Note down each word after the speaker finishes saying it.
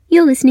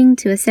You're listening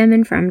to a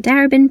sermon from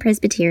Darebin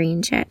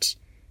Presbyterian Church.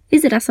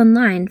 Visit us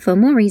online for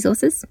more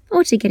resources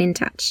or to get in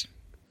touch.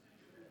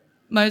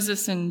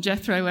 Moses and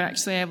Jethro were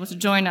actually able to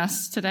join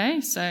us today,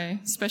 so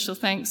special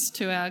thanks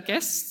to our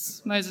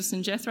guests, Moses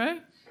and Jethro.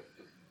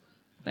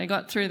 They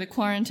got through the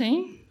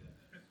quarantine.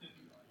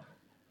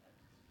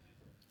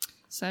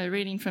 So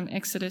reading from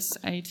Exodus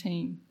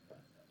 18.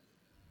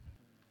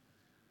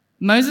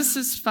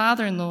 Moses'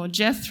 father-in-law,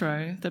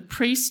 Jethro, the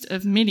priest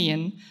of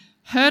Midian,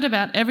 heard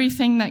about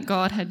everything that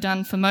God had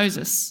done for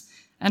Moses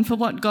and for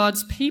what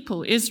God's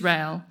people,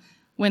 Israel,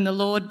 when the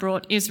Lord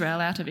brought Israel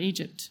out of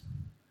Egypt.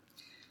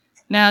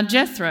 Now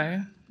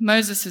Jethro,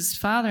 Moses'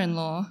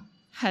 father-in-law,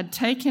 had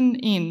taken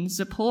in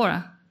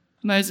Zipporah,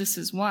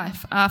 Moses'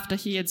 wife, after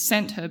he had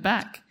sent her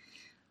back,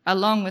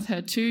 along with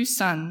her 2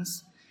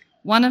 sons,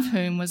 one of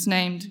whom was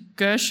named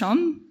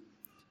Gershom,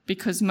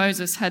 because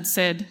Moses had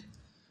said,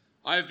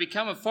 "I have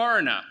become a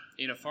foreigner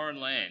in a foreign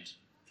land,"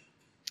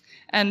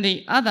 and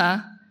the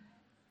other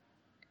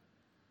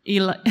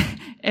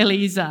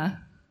Eleazar,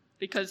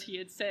 because he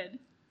had said,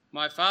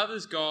 "My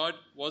father's God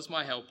was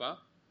my helper.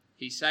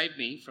 He saved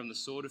me from the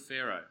sword of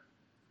Pharaoh."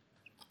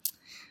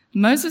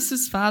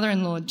 Moses'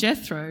 father-in-law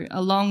Jethro,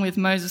 along with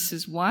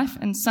Moses' wife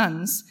and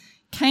sons,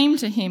 came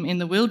to him in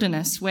the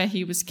wilderness where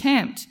he was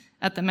camped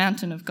at the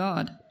mountain of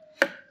God.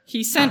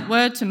 He sent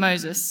word to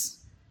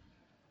Moses,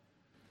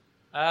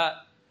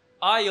 I,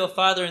 your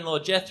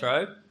father-in-law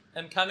Jethro,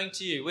 am coming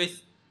to you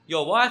with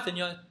your wife and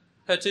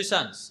her 2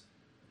 sons.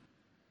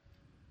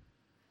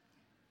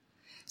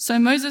 So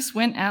Moses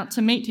went out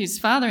to meet his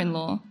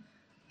father-in-law,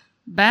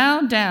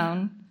 bowed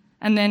down,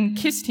 and then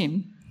kissed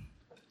him.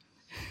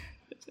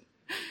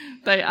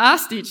 They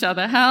asked each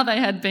other how they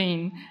had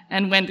been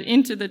and went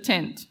into the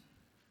tent.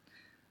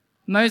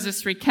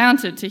 Moses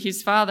recounted to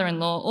his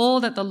father-in-law all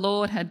that the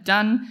Lord had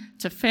done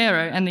to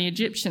Pharaoh and the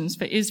Egyptians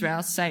for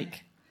Israel's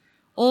sake,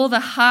 all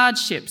the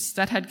hardships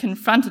that had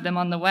confronted them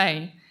on the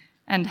way,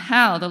 and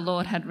how the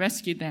Lord had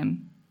rescued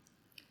them.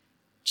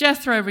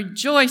 Jethro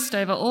rejoiced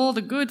over all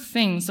the good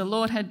things the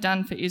Lord had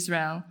done for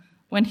Israel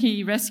when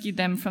he rescued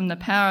them from the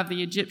power of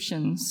the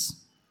Egyptians.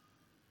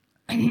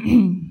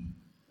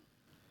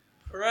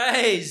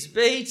 Praise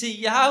be to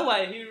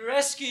Yahweh, who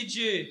rescued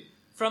you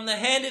from the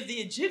hand of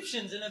the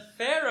Egyptians and of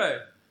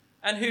Pharaoh,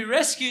 and who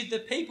rescued the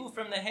people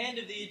from the hand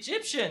of the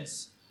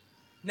Egyptians.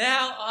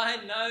 Now I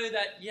know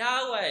that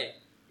Yahweh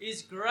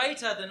is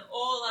greater than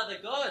all other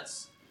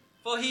gods,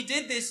 for he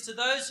did this to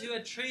those who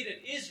had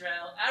treated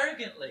Israel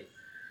arrogantly.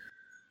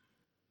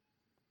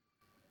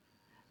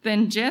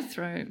 Then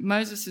Jethro,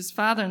 Moses'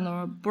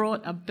 father-in-law,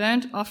 brought a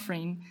burnt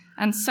offering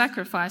and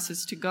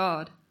sacrifices to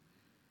God.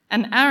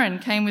 And Aaron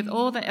came with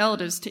all the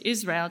elders to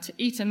Israel to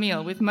eat a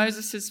meal with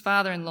Moses'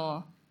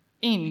 father-in-law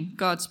in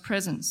God's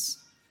presence.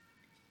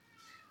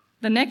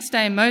 The next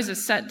day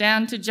Moses sat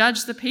down to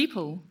judge the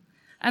people,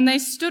 and they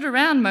stood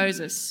around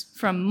Moses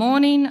from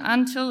morning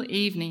until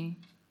evening.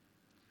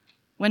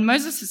 When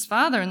Moses'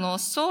 father-in-law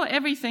saw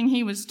everything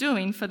he was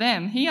doing for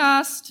them, he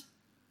asked,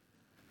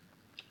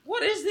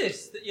 "What is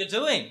this that you're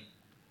doing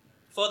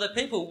for the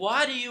people?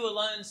 Why do you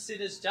alone sit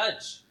as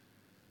judge,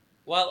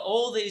 while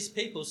all these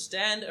people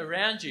stand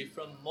around you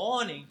from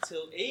morning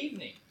till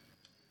evening?"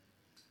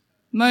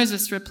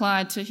 Moses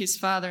replied to his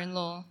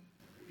father-in-law,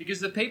 "Because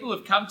the people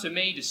have come to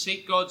me to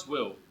seek God's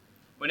will.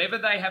 Whenever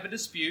they have a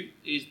dispute,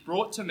 it is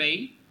brought to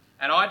me,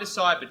 and I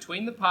decide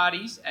between the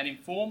parties and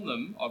inform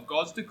them of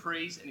God's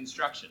decrees and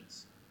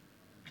instructions."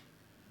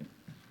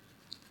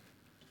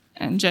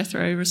 And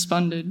Jethro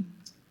responded,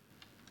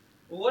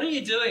 "Well, what are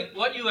you doing?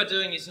 What you are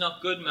doing is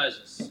not good,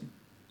 Moses.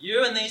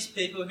 You and these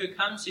people who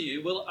come to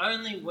you will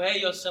only wear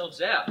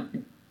yourselves out.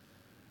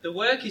 The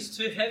work is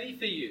too heavy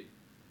for you.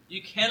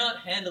 You cannot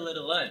handle it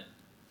alone.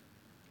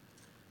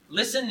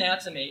 Listen now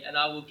to me, and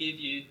I will give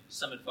you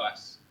some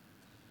advice.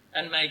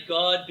 And may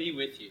God be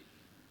with you.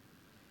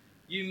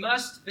 You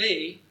must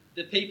be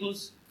the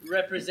people's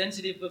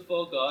representative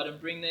before God and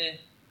bring their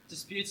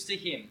disputes to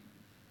him.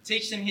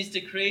 Teach them his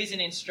decrees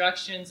and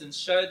instructions and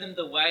show them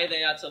the way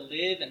they are to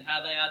live and how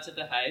they are to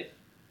behave.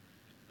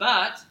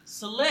 But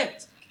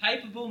select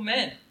capable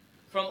men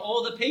from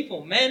all the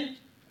people, men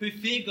who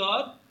fear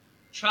God,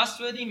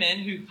 trustworthy men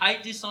who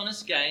hate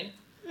dishonest gain,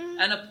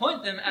 and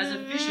appoint them as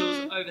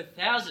officials over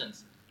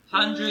thousands,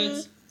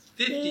 hundreds,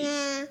 50s,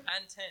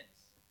 and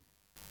 10s.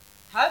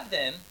 Have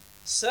them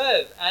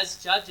serve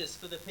as judges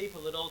for the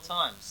people at all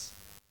times,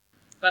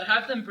 but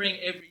have them bring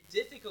every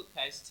difficult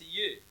case to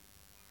you.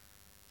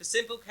 For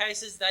simple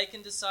cases, they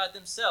can decide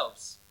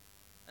themselves,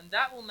 and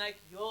that will make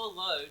your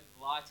load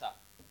lighter,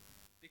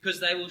 because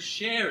they will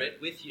share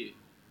it with you.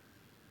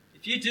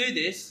 If you do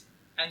this,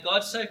 and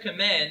God so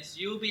commands,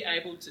 you will be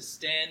able to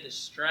stand the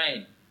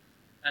strain,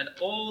 and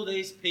all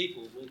these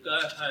people will go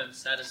home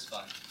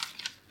satisfied."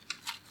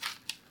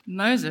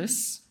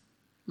 Moses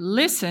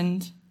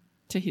listened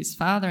to his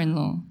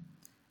father-in-law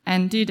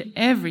and did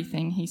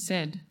everything he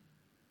said.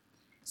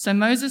 So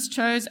Moses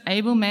chose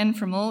able men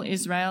from all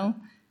Israel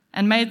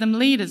and made them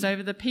leaders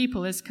over the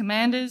people as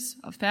commanders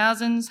of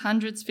thousands,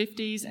 hundreds,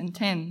 50s, and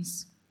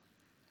 10s.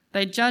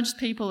 They judged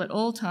people at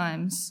all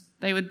times.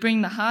 They would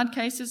bring the hard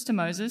cases to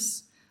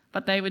Moses,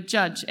 but they would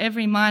judge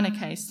every minor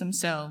case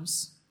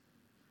themselves.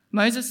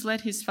 Moses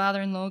let his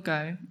father-in-law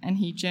go, and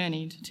he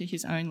journeyed to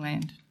his own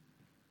land.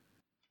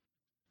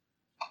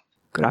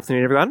 Good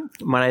afternoon, everyone.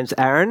 My name's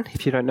Aaron.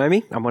 If you don't know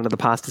me, I'm one of the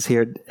pastors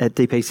here at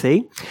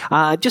DPC.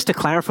 Just to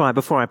clarify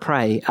before I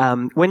pray,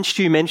 when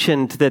Stu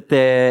mentioned that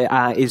there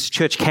is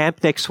church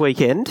camp next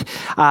weekend,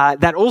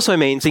 that also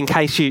means, in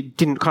case you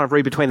didn't kind of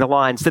read between the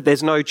lines, that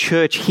there's no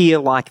church here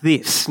like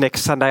this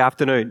next Sunday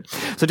afternoon.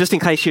 So just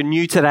in case you're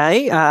new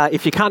today,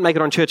 if you can't make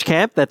it on church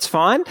camp, that's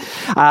fine.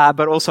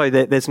 But also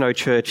there's no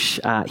church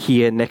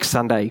here next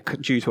Sunday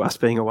due to us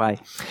being away.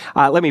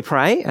 Let me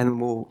pray and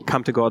we'll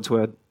come to God's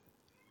word.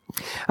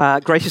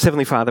 Gracious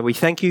Heavenly Father, we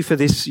thank you for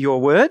this, your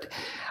word,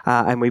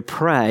 and we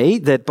pray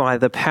that by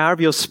the power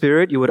of your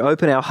Spirit you would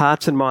open our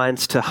hearts and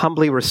minds to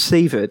humbly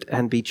receive it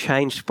and be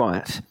changed by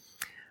it.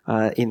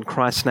 In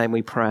Christ's name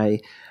we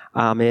pray.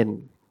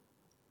 Amen.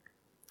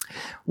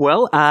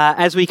 Well,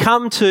 as we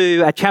come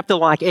to a chapter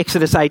like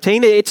Exodus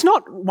 18, it's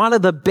not one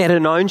of the better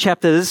known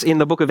chapters in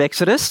the book of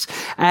Exodus,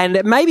 and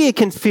maybe it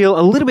can feel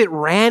a little bit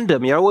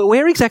random. You know,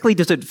 where exactly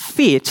does it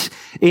fit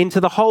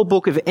into the whole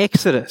book of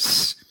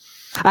Exodus?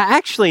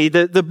 Actually,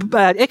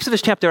 the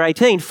Exodus chapter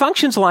 18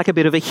 functions like a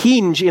bit of a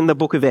hinge in the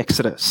book of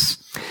Exodus.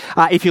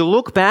 If you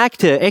look back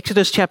to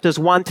Exodus chapters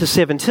 1 to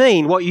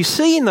 17, what you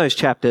see in those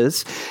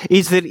chapters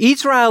is that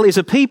Israel is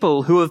a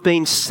people who have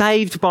been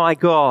saved by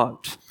God.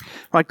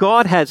 Right?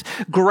 God has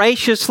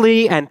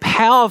graciously and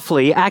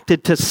powerfully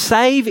acted to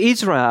save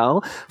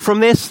Israel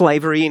from their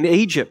slavery in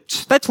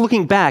Egypt. That's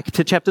looking back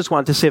to chapters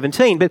 1 to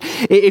 17. But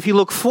if you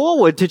look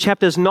forward to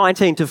chapters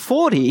 19 to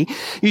 40,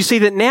 you see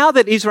that now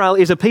that Israel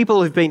is a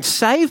people who've been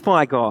saved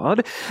by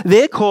God,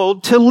 they're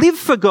called to live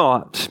for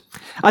God,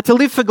 to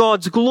live for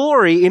God's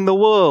glory in the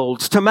world,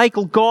 to make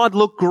God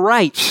look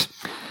great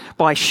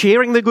by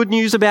sharing the good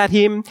news about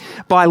Him,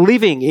 by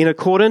living in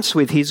accordance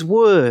with His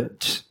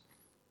word.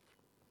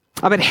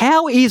 But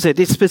how is it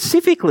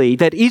specifically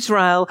that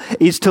Israel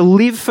is to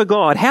live for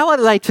God? How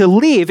are they to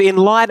live in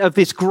light of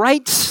this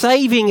great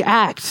saving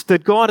act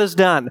that God has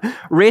done,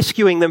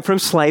 rescuing them from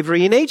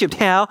slavery in Egypt?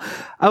 How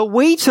are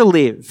we to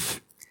live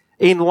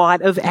in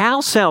light of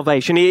our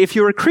salvation? If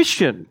you're a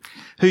Christian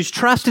who's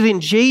trusted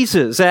in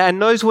Jesus and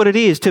knows what it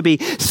is to be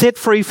set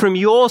free from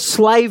your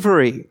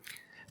slavery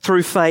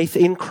through faith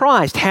in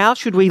Christ, how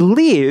should we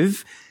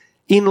live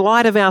in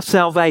light of our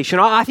salvation?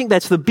 I think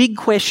that's the big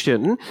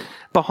question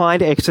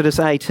behind Exodus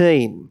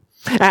 18.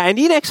 And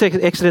in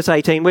Exodus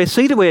 18, we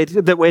see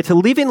that we're to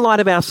live in light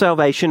of our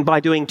salvation by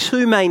doing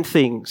two main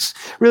things.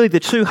 Really, the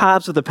two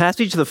halves of the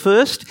passage. The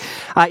first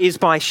is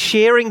by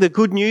sharing the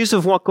good news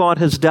of what God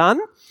has done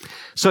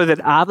so that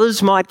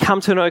others might come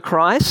to know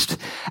Christ.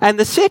 And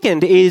the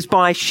second is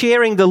by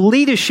sharing the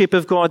leadership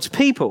of God's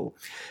people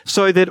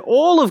so that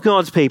all of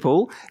God's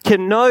people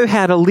can know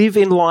how to live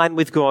in line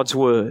with God's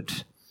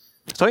word.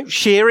 So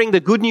sharing the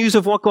good news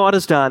of what God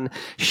has done,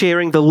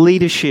 sharing the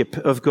leadership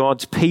of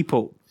God's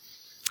people.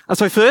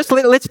 So first,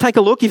 let's take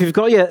a look. If you've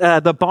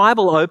got the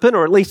Bible open,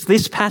 or at least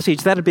this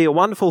passage, that'd be a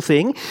wonderful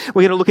thing.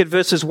 We're going to look at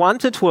verses 1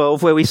 to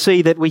 12, where we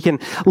see that we can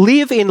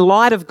live in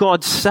light of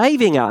God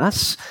saving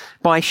us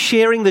by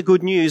sharing the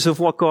good news of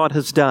what God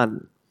has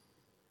done.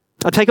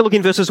 I'll take a look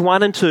in verses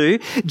 1 and 2.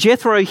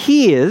 Jethro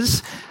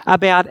hears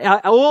about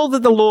all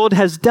that the Lord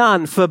has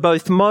done for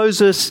both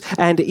Moses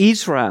and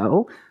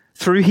Israel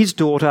through his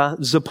daughter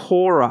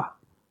Zipporah.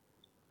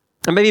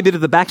 And maybe a bit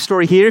of the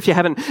backstory here, if you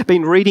haven't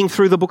been reading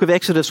through the book of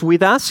Exodus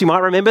with us, you might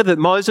remember that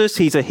Moses,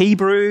 he's a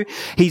Hebrew,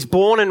 he's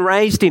born and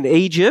raised in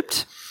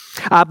Egypt,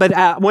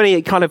 but when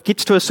he kind of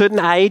gets to a certain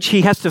age,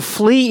 he has to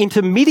flee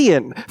into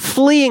Midian,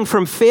 fleeing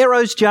from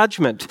Pharaoh's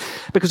judgment,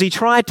 because he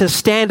tried to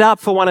stand up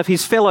for one of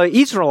his fellow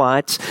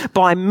Israelites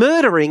by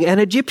murdering an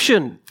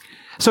Egyptian.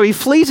 So he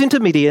flees into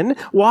Midian.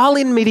 While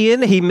in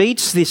Midian, he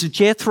meets this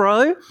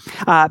Jethro,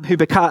 who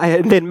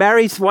then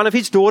marries one of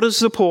his daughters,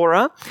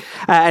 Zipporah,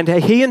 and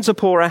he and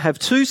Zipporah have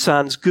two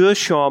sons,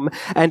 Gershom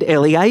and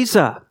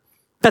Eleazar.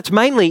 That's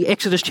mainly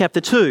Exodus chapter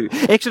 2.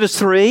 Exodus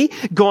 3,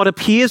 God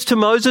appears to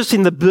Moses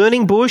in the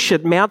burning bush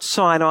at Mount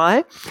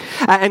Sinai,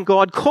 and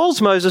God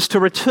calls Moses to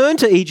return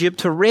to Egypt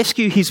to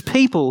rescue his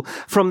people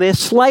from their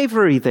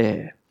slavery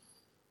there.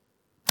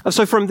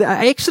 So from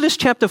Exodus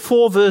chapter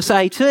 4 verse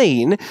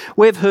 18,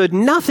 we've heard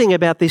nothing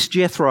about this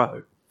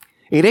Jethro.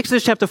 In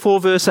Exodus chapter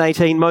 4 verse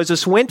 18,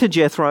 Moses went to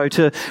Jethro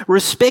to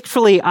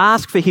respectfully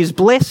ask for his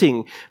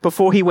blessing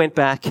before he went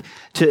back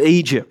to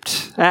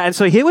Egypt. And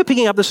so here we're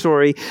picking up the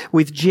story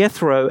with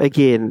Jethro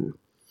again.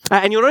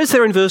 And you'll notice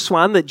there in verse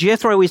 1 that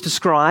Jethro is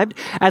described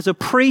as a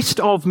priest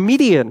of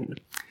Midian,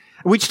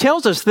 which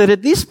tells us that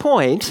at this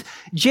point,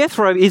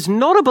 Jethro is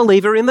not a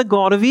believer in the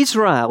God of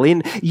Israel,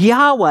 in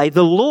Yahweh,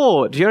 the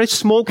Lord. You know,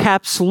 small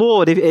caps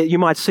Lord, you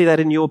might see that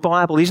in your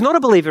Bible. He's not a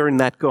believer in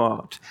that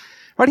God.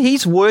 Right?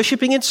 He's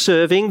worshipping and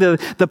serving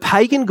the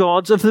pagan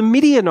gods of the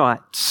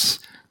Midianites.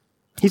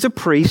 He's a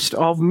priest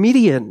of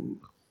Midian.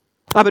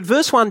 But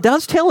verse 1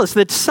 does tell us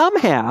that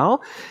somehow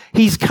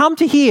he's come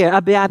to hear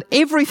about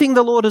everything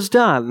the Lord has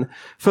done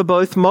for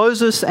both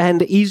Moses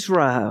and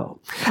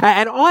Israel.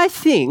 And I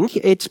think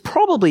it's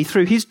probably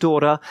through his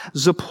daughter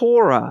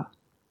Zipporah.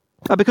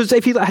 Because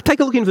if you take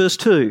a look in verse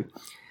 2,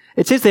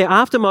 it says there,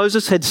 after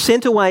Moses had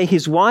sent away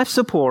his wife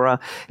Zipporah,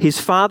 his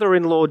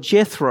father-in-law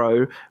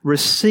Jethro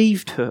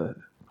received her.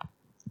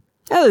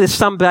 Now, there's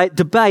some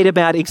debate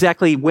about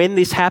exactly when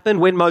this happened,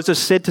 when Moses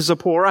said to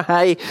Zipporah,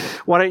 hey,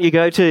 why don't you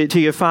go to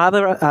your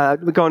father,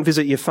 go and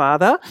visit your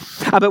father.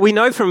 But we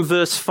know from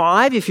verse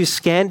 5, if you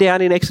scan down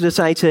in Exodus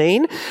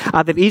 18,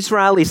 that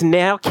Israel is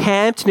now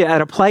camped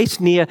at a place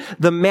near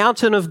the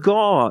mountain of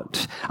God,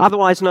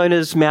 otherwise known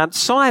as Mount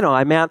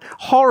Sinai, Mount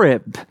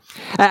Horeb.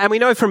 And we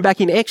know from back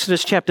in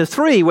Exodus chapter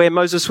 3, where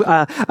Moses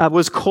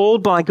was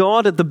called by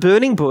God at the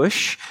burning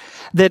bush,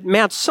 that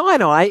Mount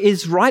Sinai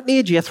is right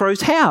near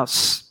Jethro's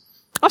house.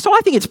 So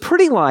I think it's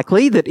pretty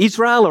likely that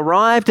Israel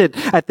arrived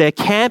at their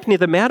camp near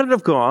the mountain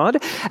of God,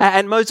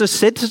 and Moses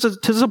said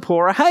to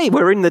Zipporah, hey,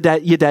 we're in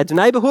your dad's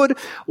neighborhood.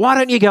 Why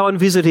don't you go and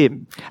visit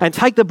him? And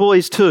take the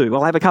boys too.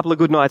 We'll have a couple of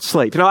good nights'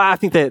 sleep. I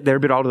think they're a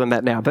bit older than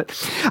that now.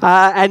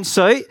 And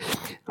so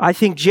I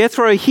think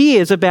Jethro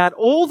hears about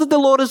all that the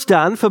Lord has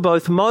done for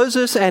both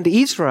Moses and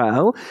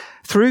Israel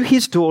through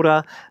his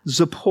daughter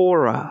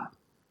Zipporah.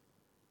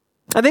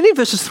 And then in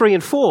verses 3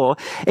 and 4,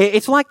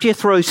 it's like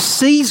Jethro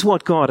sees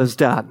what God has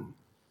done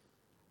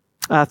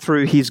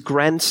through his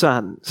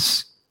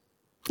grandsons.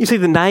 You see,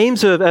 the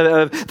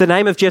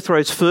name of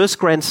Jethro's first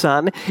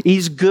grandson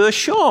is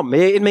Gershom.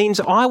 It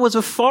means I was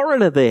a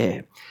foreigner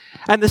there.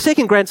 And the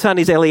second grandson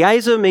is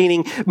Eliezer,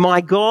 meaning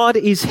my God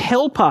is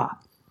helper.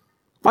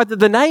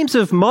 The names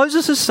of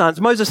Moses'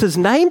 sons, Moses has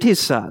named his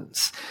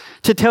sons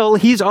to tell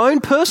his own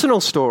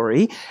personal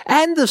story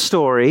and the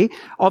story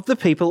of the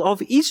people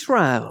of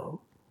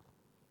Israel.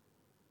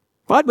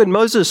 Right? When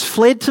Moses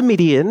fled to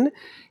Midian,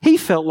 he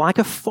felt like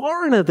a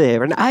foreigner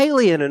there, an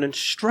alien and a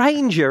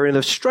stranger in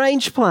a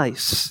strange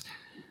place.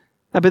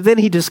 But then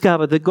he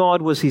discovered that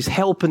God was his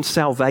help and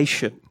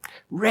salvation,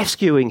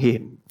 rescuing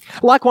him.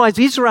 Likewise,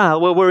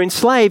 Israel were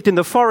enslaved in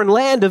the foreign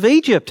land of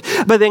Egypt,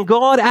 but then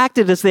God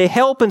acted as their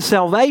help and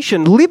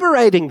salvation,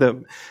 liberating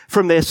them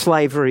from their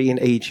slavery in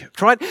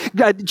Egypt. Right?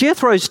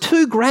 Jethro's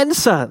two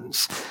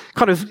grandsons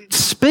kind of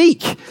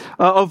speak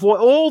of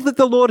all that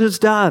the Lord has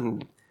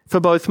done for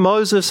both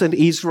Moses and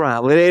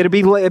Israel. It'd be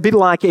a bit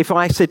like if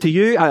I said to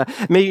you,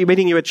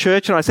 meeting you at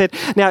church, and I said,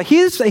 now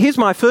here's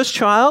my first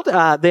child,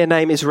 their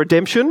name is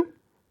Redemption.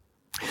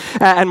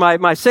 And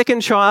my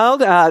second child,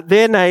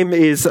 their name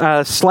is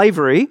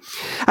slavery.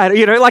 And,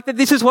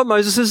 this is what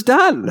Moses has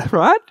done,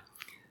 right?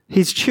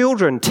 His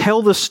children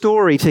tell the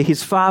story to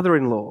his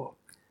father-in-law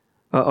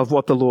of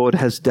what the Lord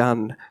has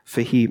done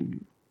for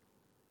him.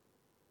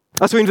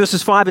 So in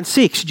verses 5 and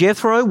 6,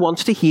 Jethro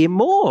wants to hear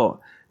more.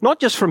 Not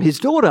just from his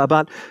daughter,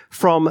 but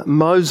from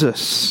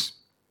Moses.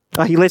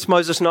 He lets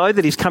Moses know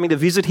that he's coming to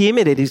visit him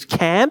at his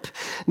camp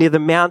near the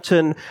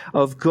mountain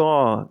of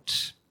God.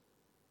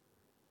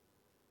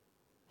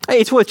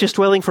 It's worth just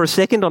dwelling for a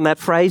second on that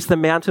phrase, the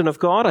mountain of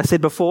God. I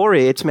said before,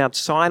 it's Mount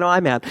Sinai,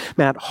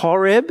 Mount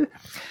Horeb.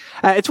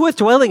 It's worth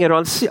dwelling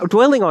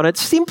on it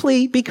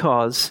simply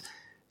because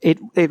it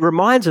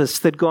reminds us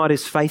that God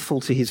is faithful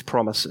to his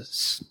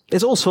promises.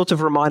 There's all sorts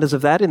of reminders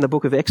of that in the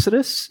book of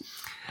Exodus.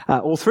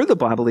 All through the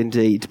Bible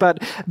indeed.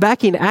 But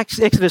back in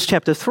Exodus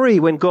chapter 3,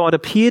 when God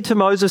appeared to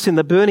Moses in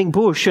the burning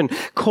bush and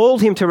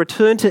called him to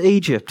return to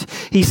Egypt,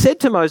 he said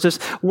to Moses,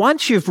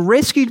 once you've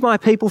rescued my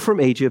people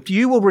from Egypt,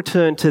 you will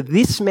return to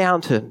this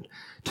mountain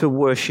to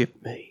worship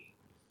me.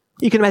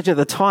 You can imagine at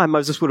the time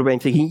Moses would have been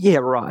thinking, yeah,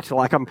 right,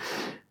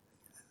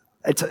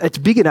 it's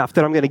big enough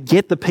that I'm going to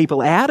get the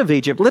people out of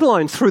Egypt, let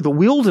alone through the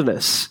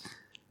wilderness.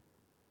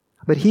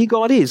 But here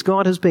God is.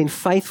 God has been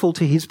faithful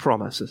to his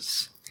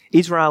promises.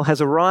 Israel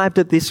has arrived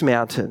at this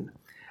mountain,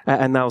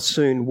 and they'll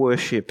soon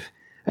worship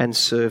and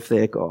serve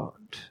their God.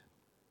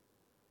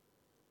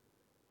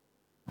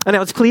 And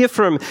now it's clear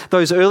from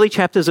those early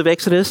chapters of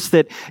Exodus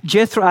that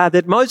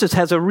Moses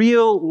has a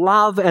real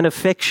love and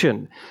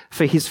affection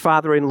for his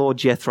father-in-law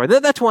Jethro.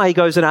 That's why he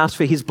goes and asks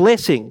for his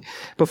blessing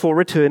before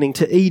returning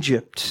to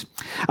Egypt.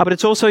 But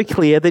it's also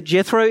clear that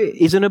Jethro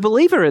isn't a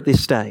believer at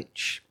this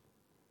stage.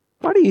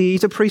 Right?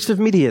 He's a priest of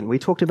Midian. We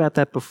talked about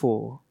that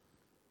before.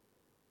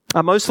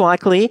 Most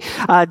likely,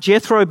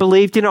 Jethro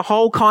believed in a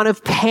whole kind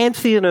of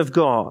pantheon of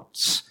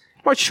gods.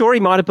 Not sure, he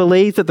might have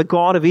believed that the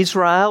God of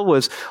Israel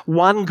was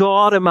one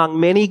God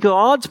among many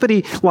gods, but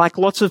he, like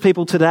lots of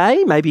people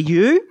today, maybe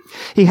you,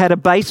 he had a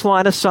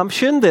baseline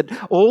assumption that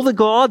all the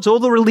gods, all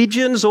the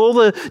religions, all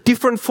the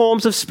different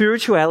forms of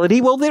spirituality,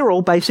 well, they're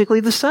all basically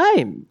the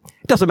same.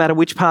 It doesn't matter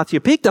which path you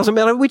pick, doesn't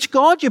matter which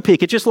God you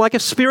pick. It's just like a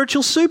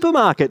spiritual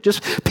supermarket.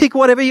 Just pick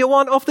whatever you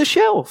want off the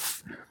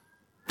shelf.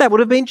 That would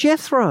have been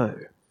Jethro.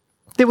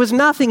 There was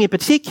nothing in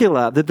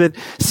particular that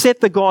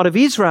set the God of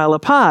Israel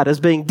apart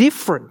as being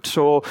different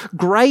or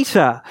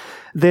greater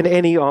than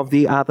any of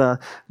the other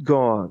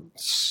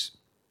gods.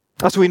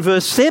 So in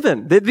verse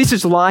 7, this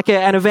is like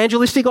an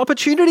evangelistic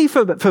opportunity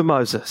for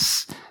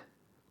Moses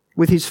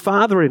with his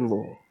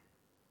father-in-law.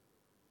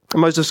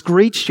 Moses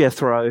greets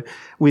Jethro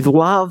with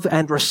love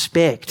and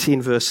respect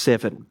in verse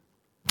 7.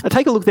 Now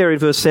take a look there in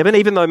verse 7.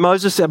 Even though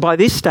Moses, by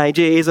this stage,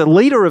 is a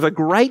leader of a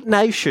great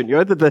nation,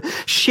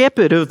 the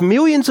shepherd of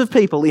millions of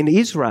people in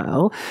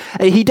Israel,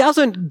 he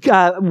doesn't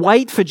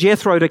wait for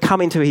Jethro to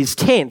come into his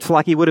tent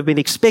like he would have been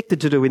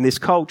expected to do in this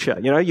culture.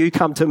 You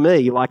come to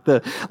me like the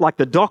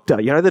doctor.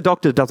 The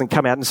doctor doesn't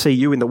come out and see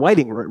you in the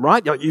waiting room,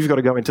 right? You've got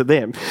to go into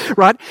them,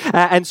 right?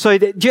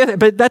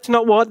 But that's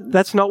not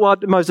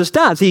what Moses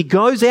does. He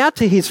goes out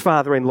to his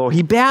father-in-law.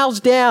 He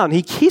bows down.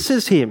 He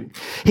kisses him.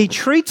 He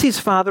treats his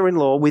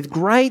father-in-law with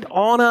great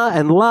honour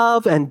and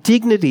love and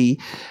dignity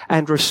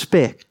and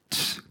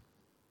respect.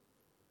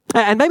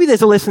 And maybe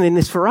there's a lesson in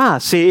this for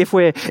us if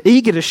we're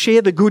eager to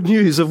share the good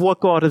news of what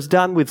God has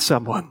done with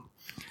someone.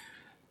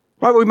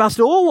 Right, we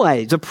must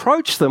always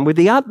approach them with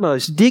the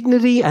utmost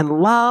dignity and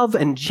love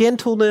and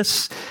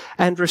gentleness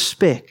and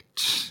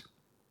respect.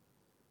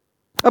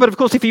 But of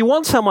course, if you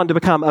want someone to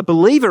become a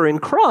believer in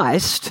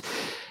Christ,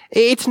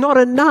 it's not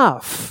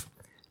enough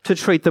to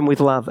treat them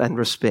with love and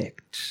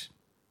respect.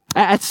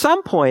 At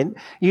some point,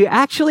 you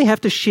actually have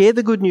to share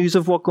the good news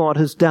of what God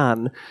has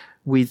done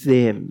with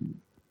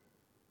them.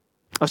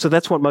 So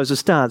that's what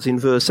Moses does in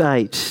verse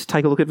 8.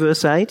 Take a look at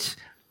verse 8.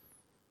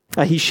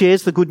 He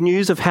shares the good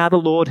news of how the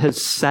Lord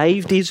has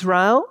saved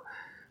Israel.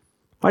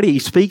 Right? He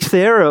speaks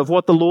there of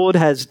what the Lord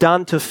has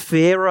done to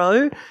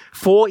Pharaoh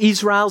for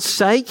Israel's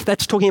sake.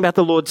 That's talking about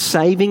the Lord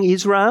saving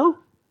Israel.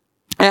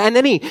 And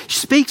then he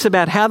speaks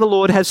about how the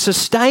Lord has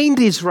sustained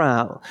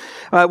Israel,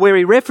 where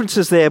he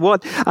references there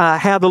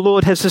how the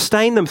Lord has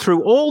sustained them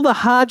through all the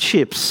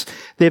hardships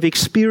they've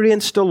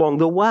experienced along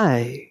the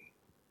way.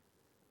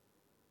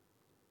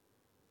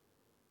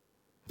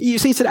 You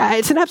see, it's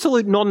an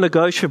absolute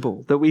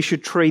non-negotiable that we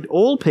should treat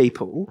all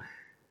people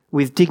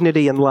with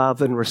dignity and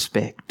love and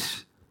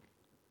respect.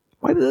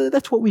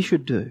 That's what we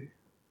should do.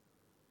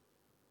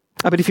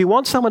 But if you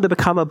want someone to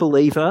become a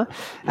believer,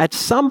 at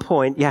some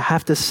point you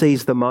have to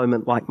seize the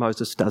moment like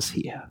Moses does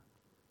here.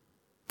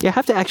 You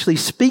have to actually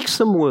speak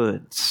some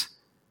words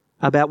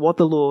about what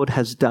the Lord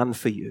has done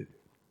for you,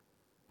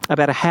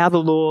 about how the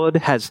Lord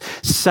has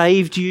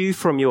saved you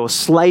from your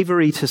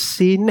slavery to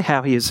sin,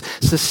 how he has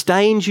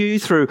sustained you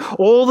through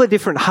all the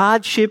different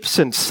hardships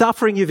and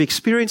suffering you've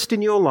experienced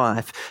in your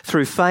life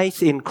through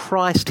faith in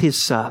Christ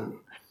his Son.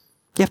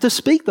 You have to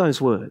speak those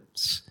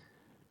words.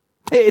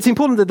 It's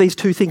important that these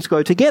two things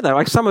go together.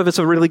 Like some of us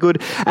are really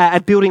good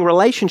at building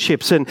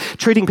relationships and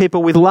treating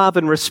people with love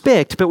and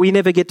respect, but we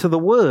never get to the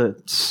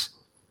words.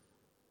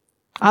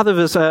 Other of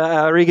us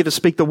are eager to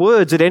speak the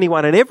words at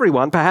anyone and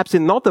everyone, perhaps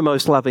in not the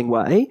most loving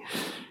way,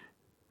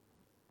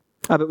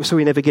 so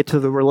we never get to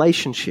the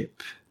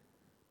relationship.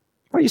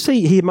 Well, you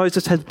see here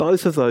Moses has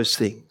both of those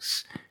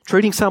things,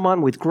 treating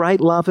someone with great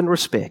love and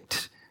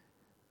respect,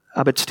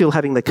 but still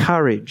having the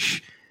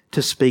courage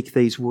to speak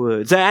these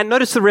words. And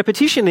notice the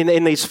repetition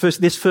in this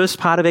first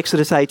part of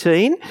Exodus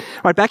 18.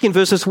 Right, back in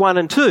verses 1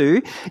 and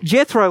 2,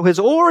 Jethro has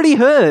already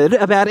heard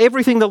about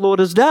everything the Lord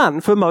has done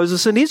for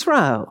Moses and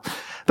Israel.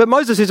 But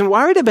Moses isn't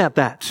worried about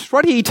that.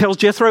 Right, he tells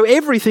Jethro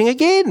everything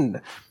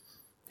again.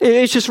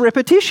 It's just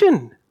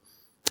repetition.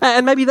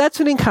 And maybe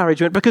that's an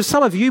encouragement because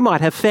some of you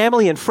might have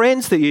family and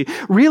friends that you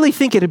really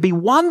think it'd be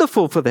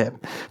wonderful for them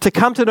to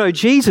come to know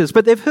Jesus,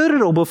 but they've heard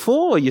it all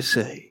before, you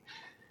see.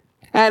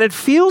 And it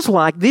feels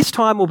like this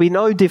time will be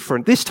no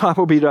different. This time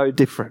will be no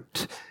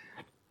different.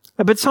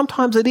 But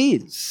sometimes it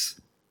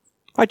is.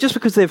 Right? Just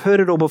because they've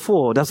heard it all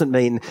before doesn't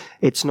mean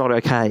it's not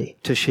okay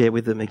to share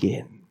with them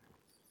again.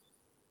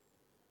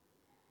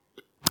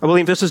 Well,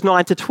 in verses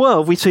 9 to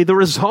 12, we see the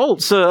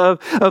results of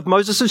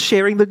Moses'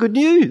 sharing the good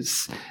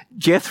news.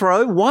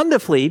 Jethro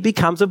wonderfully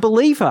becomes a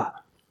believer.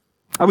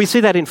 And we see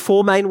that in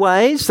four main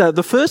ways.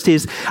 The first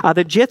is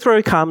that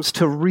Jethro comes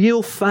to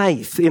real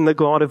faith in the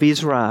God of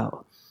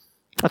Israel.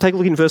 I'll take a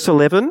look in verse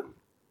 11.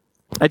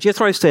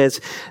 Jethro says,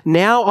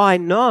 "Now I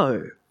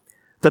know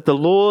that the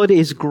Lord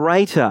is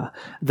greater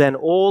than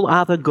all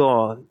other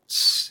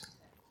gods."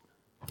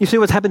 You see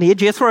what's happened here?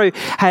 Jethro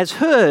has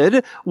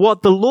heard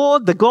what the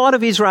Lord, the God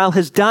of Israel,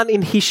 has done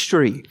in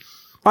history.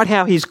 Right?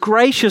 How he's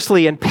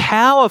graciously and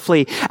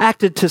powerfully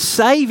acted to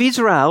save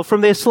Israel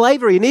from their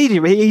slavery in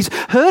Egypt. He's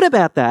heard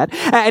about that.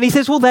 And he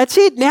says, well, that's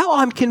it. Now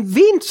I'm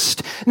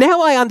convinced.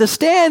 Now I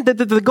understand that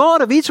the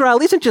God of Israel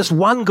isn't just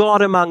one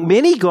God among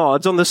many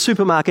gods on the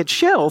supermarket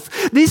shelf.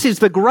 This is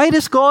the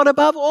greatest God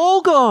above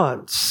all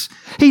gods.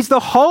 He's the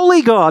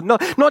holy God,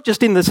 not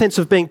just in the sense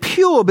of being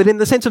pure, but in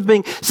the sense of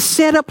being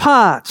set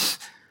apart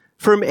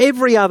from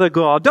every other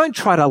God. Don't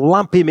try to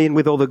lump him in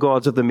with all the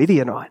gods of the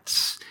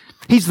Midianites.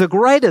 He's the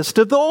greatest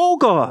of all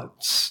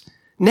gods.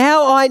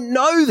 Now I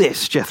know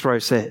this, Jethro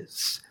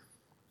says.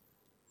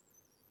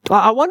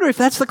 I wonder if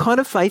that's the kind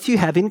of faith you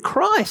have in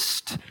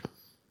Christ.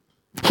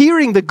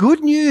 Hearing the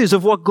good news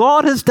of what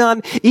God has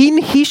done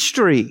in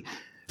history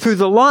through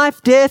the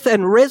life, death,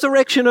 and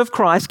resurrection of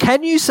Christ,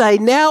 can you say,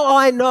 now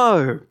I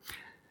know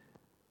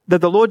that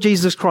the Lord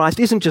Jesus Christ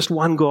isn't just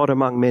one God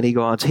among many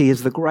gods. He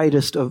is the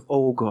greatest of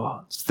all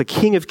gods, the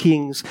King of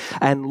kings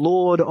and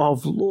Lord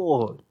of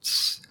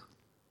lords.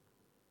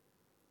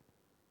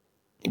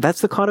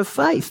 That's the kind of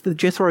faith that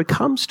Jethro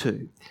comes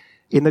to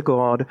in the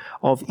God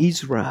of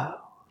Israel.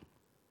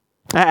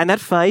 And that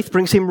faith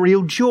brings him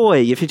real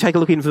joy. If you take a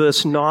look in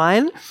verse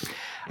 9,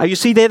 you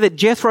see there that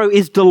Jethro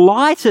is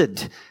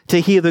delighted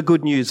to hear the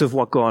good news of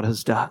what God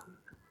has done.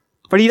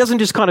 But he doesn't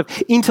just kind of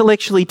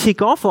intellectually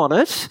tick off on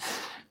it,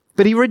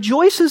 but he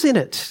rejoices in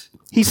it.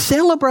 He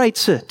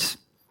celebrates it.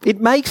 It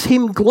makes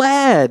him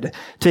glad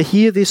to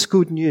hear this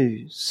good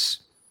news.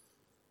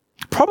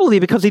 Probably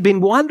because he'd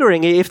been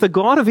wondering if the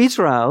God of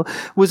Israel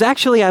was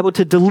actually able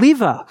to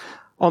deliver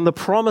on the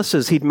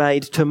promises he'd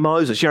made to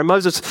Moses.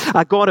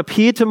 God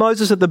appeared to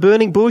Moses at the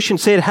burning bush and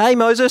said, "Hey,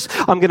 Moses,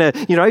 I'm going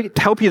to,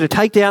 help you to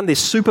take down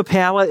this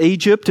superpower,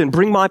 Egypt, and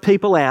bring my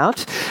people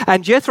out."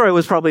 And Jethro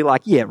was probably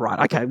like, "Yeah, right,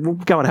 okay, we'll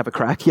go and have a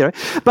crack,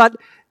 But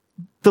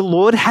the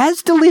Lord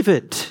has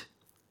delivered.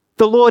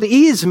 The Lord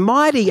is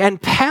mighty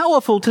and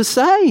powerful to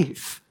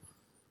save.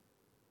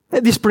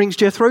 This brings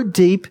Jethro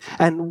deep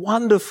and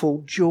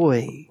wonderful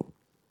joy.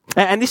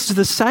 And this is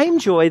the same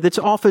joy that's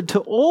offered to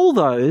all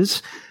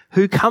those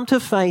who come to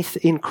faith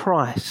in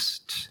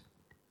Christ.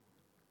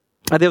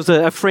 There was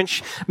a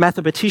French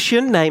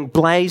mathematician named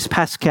Blaise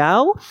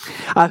Pascal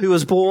who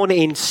was born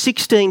in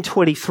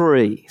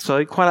 1623,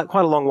 so quite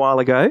a long while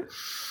ago.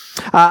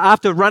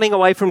 After running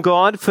away from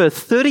God for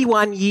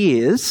 31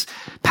 years,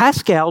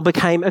 Pascal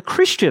became a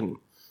Christian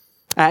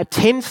at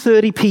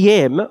 10:30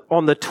 p.m.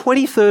 on the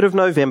 23rd of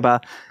November,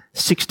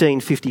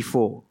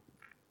 1654.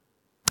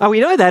 We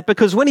know that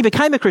because when he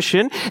became a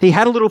Christian, he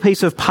had a little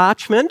piece of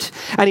parchment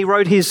and he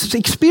wrote his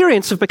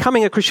experience of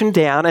becoming a Christian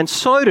down and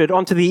sewed it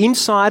onto the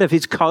inside of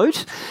his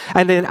coat.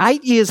 And then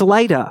 8 years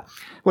later,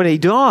 when he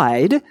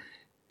died,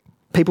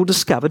 people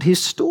discovered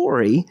his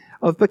story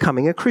of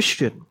becoming a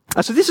Christian.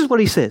 So this is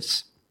what he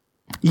says.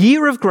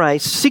 Year of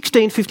Grace,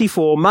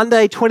 1654,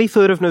 Monday,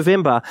 23rd of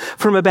November,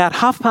 from about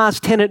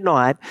 10:30 at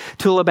night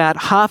till about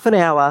half an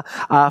hour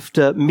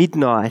after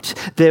midnight,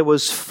 there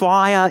was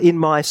fire in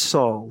my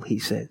soul, he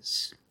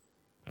says.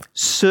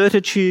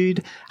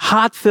 Certitude,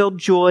 heartfelt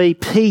joy,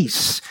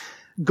 peace.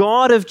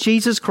 God of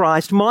Jesus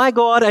Christ, my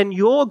God and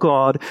your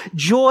God,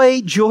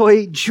 joy,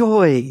 joy,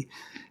 joy.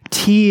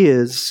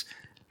 Tears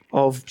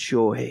of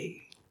joy.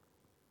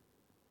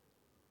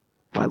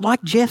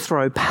 Like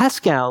Jethro,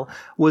 Pascal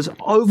was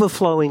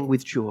overflowing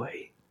with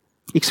joy,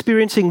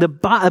 experiencing the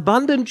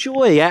abundant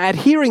joy at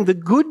hearing the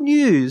good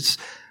news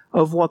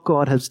of what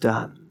God has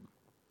done.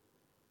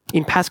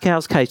 In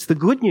Pascal's case, the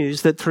good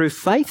news that through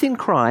faith in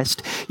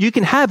Christ, you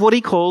can have what he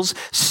calls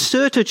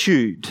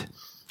certitude.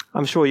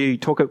 I'm sure you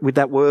talk with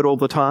that word all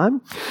the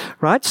time,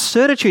 right?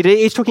 Certitude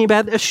is talking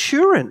about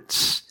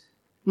assurance,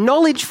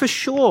 knowledge for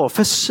sure,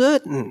 for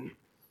certain.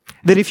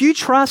 That if you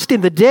trust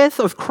in the death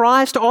of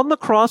Christ on the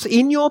cross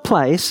in your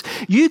place,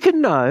 you can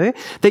know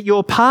that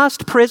your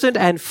past, present,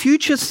 and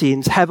future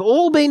sins have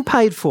all been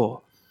paid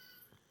for.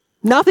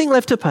 Nothing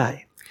left to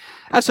pay.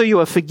 So you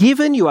are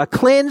forgiven, you are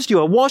cleansed, you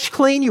are washed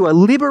clean, you are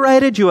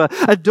liberated, you are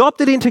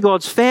adopted into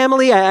God's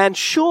family, and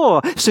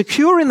sure,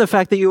 secure in the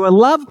fact that you are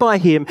loved by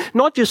him,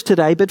 not just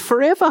today, but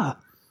forever.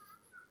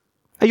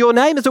 Your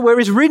name, as it were,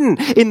 is written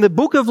in the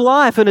book of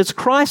life. And as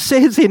Christ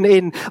says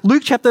in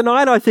Luke chapter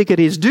 9, I think it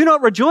is, do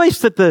not rejoice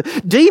that the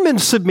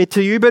demons submit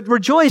to you, but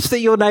rejoice that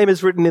your name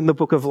is written in the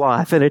book of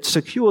life and it's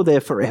secure there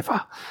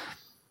forever.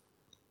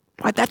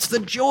 Right? That's the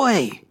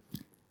joy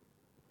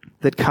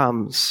that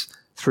comes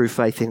through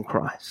faith in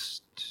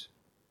Christ.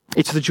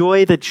 It's the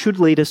joy that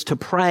should lead us to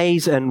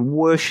praise and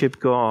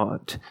worship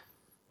God,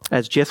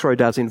 as Jethro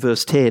does in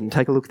verse 10.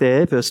 Take a look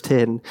there, verse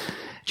 10.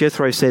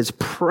 Jethro says,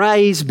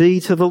 "Praise be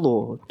to the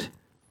Lord,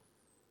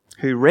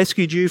 who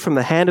rescued you from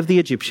the hand of the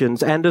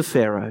Egyptians and of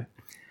Pharaoh,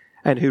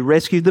 and who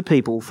rescued the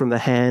people from the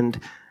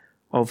hand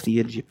of the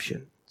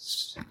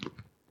Egyptians."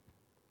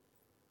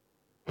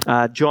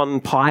 John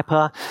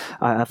Piper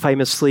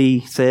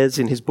famously says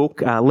in his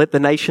book, "Let the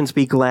nations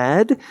be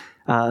glad.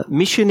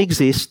 Mission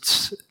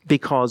exists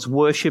because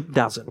worship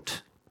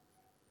doesn't."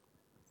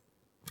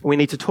 We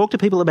need to talk to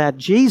people about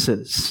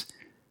Jesus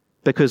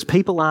because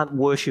people aren't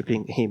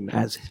worshipping him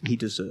as he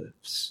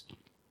deserves.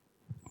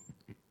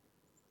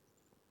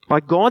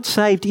 Like God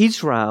saved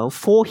Israel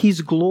for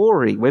his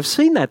glory. We've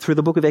seen that through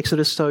the book of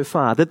Exodus so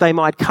far, that they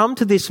might come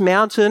to this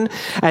mountain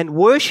and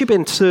worship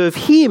and serve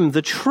him,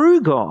 the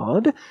true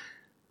God,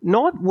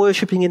 not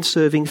worshipping and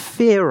serving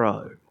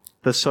Pharaoh,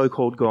 the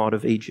so-called God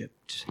of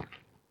Egypt.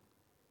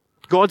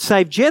 God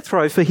saved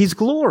Jethro for his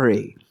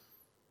glory,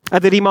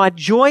 that he might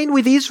join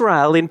with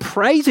Israel in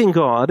praising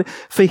God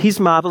for his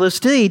marvelous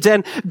deeds.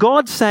 And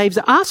God saves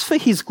us for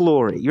his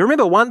glory. You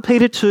remember 1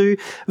 Peter 2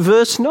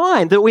 verse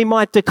 9, that we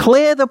might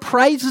declare the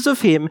praises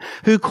of him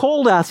who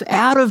called us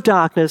out of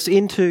darkness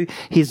into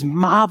his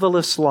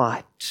marvelous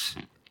light.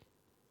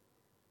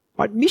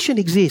 Right? Mission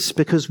exists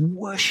because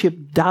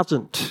worship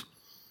doesn't.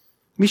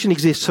 Mission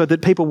exists so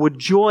that people would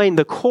join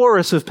the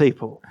chorus of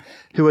people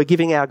who are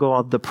giving our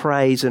God the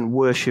praise and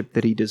worship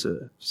that he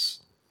deserves.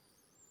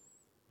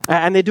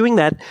 And they're doing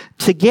that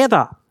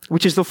together,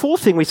 which is the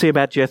fourth thing we see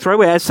about Jethro,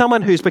 where as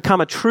someone who's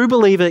become a true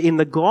believer in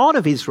the God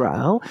of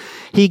Israel,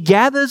 he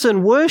gathers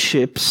and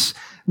worships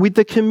with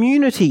the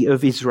community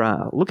of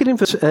Israel. Look at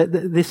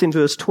this in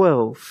verse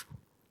 12.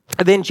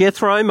 Then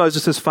Jethro,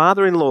 Moses'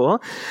 father-in-law,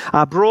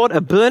 brought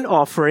a burnt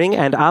offering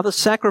and other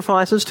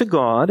sacrifices to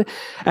God,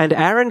 and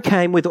Aaron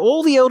came with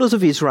all the elders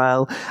of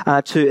Israel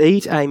to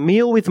eat a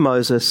meal with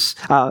Moses,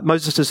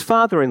 Moses'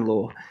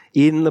 father-in-law,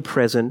 in the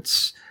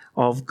presence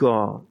of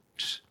God.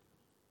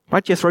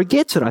 Right, Jethro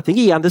gets it. I think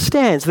he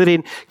understands that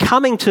in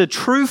coming to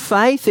true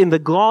faith in the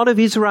God of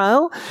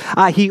Israel,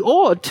 he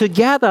ought to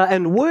gather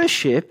and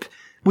worship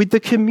with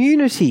the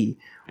community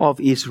of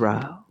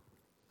Israel.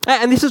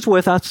 And this is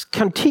worth us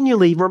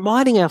continually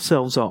reminding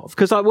ourselves of,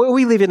 because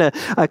we live in a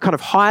kind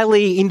of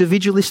highly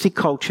individualistic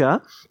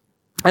culture.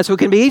 And so it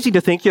can be easy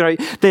to think,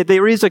 that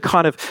there is a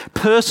kind of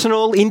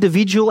personal,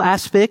 individual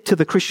aspect to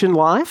the Christian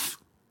life.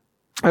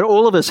 And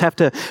all of us have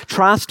to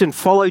trust and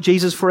follow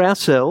Jesus for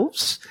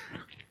ourselves.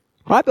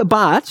 Right?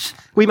 But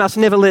we must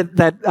never let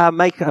that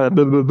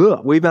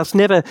we must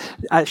never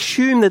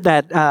assume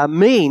that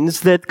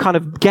means that kind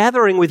of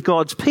gathering with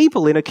God's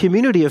people in a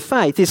community of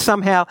faith is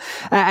somehow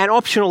an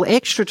optional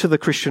extra to the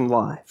Christian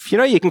life.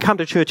 You can come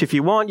to church if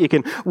you want, you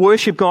can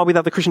worship God with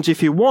other Christians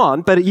if you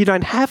want, but you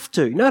don't have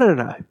to.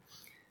 No.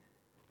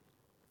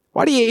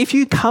 If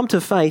you come to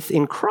faith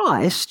in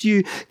Christ,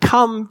 you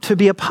come to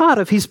be a part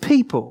of His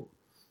people.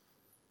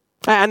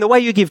 And the way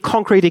you give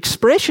concrete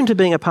expression to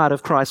being a part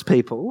of Christ's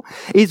people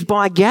is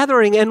by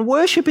gathering and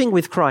worshipping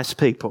with Christ's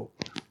people.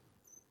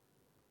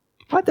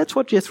 Right? That's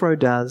what Jethro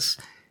does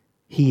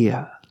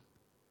here.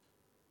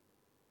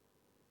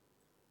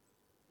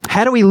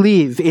 How do we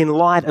live in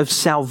light of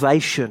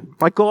salvation?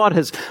 Like God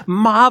has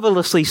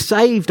marvelously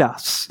saved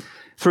us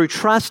through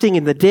trusting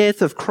in the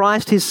death of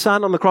Christ, His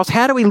Son, on the cross.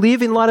 How do we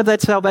live in light of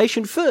that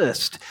salvation?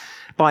 First,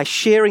 by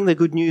sharing the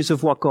good news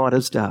of what God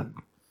has done,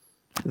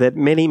 that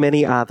many,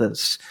 many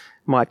others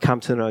might come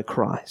to know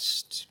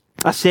Christ.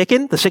 The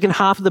second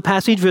half of the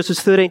passage,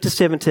 verses 13 to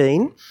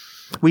 17,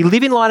 we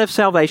live in light of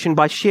salvation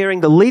by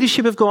sharing the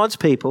leadership of God's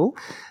people,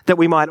 that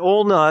we might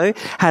all know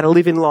how to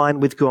live in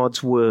line with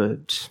God's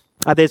word.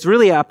 There's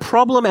really a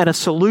problem and a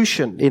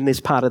solution in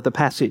this part of the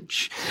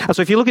passage.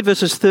 So if you look at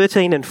verses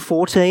 13 and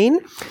 14,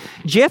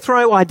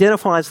 Jethro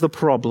identifies the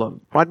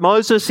problem. Right?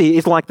 Moses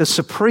is like the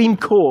supreme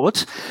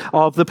court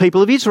of the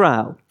people of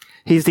Israel.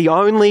 He's the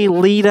only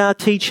leader,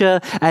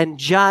 teacher, and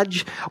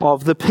judge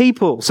of the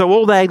people. So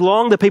all day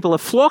long, the people are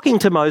flocking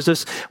to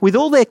Moses with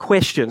all their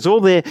questions, all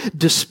their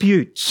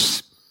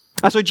disputes.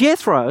 So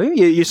Jethro,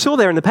 you saw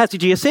there in the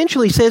passage, he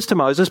essentially says to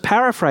Moses,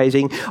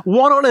 paraphrasing,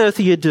 "What on earth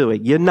are you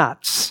doing? You're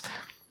nuts.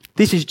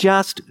 This is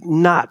just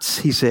nuts,"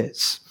 he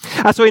says.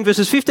 So in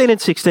verses 15 and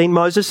 16,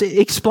 Moses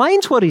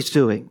explains what he's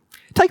doing.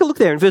 Take a look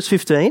there in verse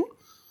 15.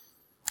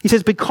 He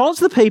says, "Because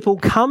the people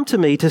come to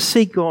me to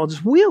seek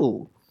God's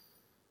will.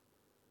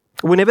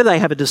 Whenever they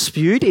have a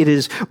dispute, it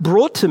is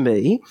brought to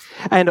me,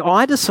 and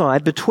I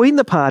decide between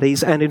the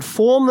parties and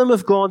inform them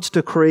of God's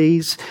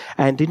decrees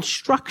and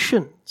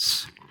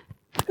instructions."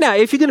 Now,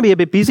 if you're going to be a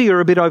bit busy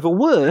or a bit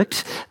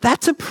overworked,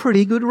 that's a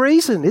pretty good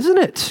reason, isn't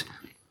it?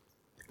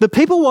 The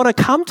people want to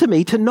come to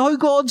me to know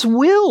God's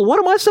will. What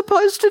am I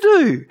supposed to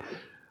do?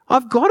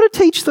 I've got to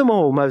teach them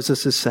all,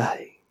 Moses is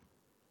saying.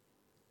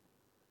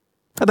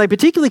 And they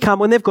particularly come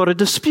when they've got a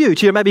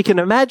dispute. Maybe you can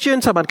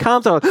imagine someone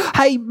comes and goes,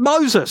 "Hey,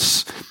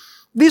 Moses,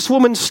 this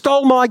woman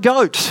stole my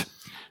goat.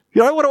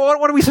 What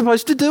are we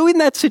supposed to do in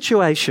that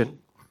situation?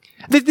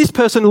 This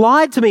person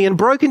lied to me and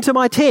broke into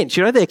my tent."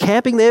 They're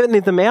camping there in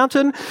the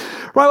mountain.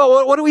 Right,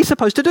 well, what are we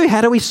supposed to do?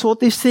 How do we sort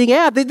this thing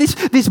out?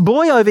 This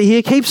boy over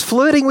here keeps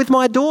flirting with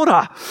my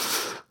daughter.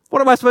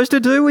 What am I supposed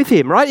to do with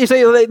him? Right? You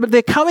see,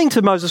 they're coming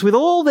to Moses with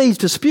all these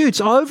disputes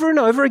over and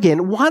over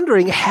again,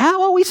 wondering,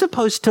 how are we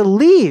supposed to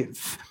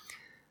live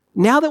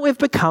now that we've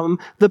become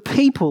the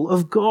people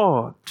of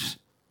God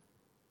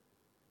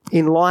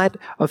in light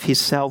of His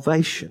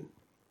salvation?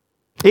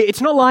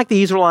 It's not like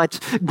the Israelites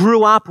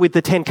grew up with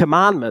the Ten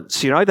Commandments,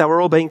 they were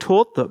all being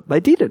taught them. They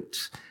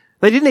didn't.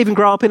 They didn't even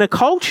grow up in a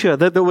culture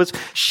that was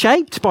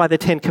shaped by the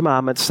Ten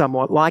Commandments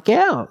somewhat like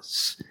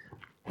ours.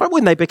 But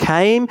when they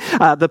became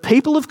the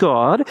people of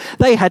God,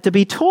 they had to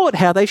be taught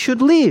how they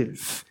should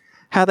live,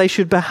 how they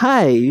should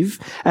behave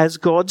as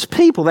God's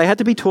people. They had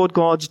to be taught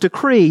God's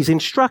decrees,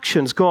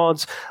 instructions,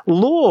 God's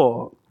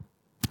law,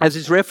 as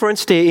is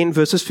referenced in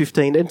verses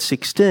 15 and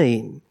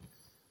 16.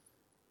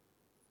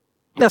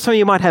 Now, some of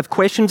you might have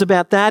questions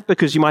about that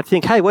because you might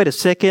think, hey, wait a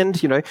second,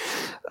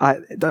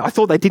 I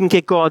thought they didn't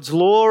get God's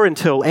law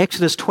until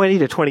Exodus 20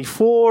 to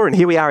 24, and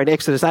here we are in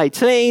Exodus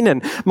 18,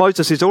 and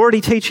Moses is already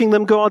teaching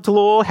them God's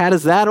law. How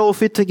does that all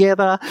fit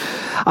together?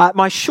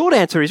 My short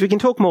answer is, we can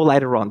talk more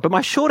later on, but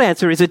my short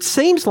answer is it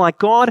seems like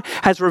God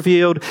has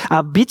revealed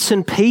bits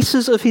and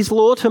pieces of His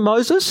law to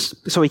Moses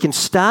so He can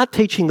start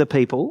teaching the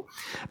people,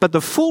 but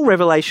the full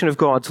revelation of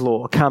God's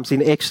law comes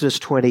in Exodus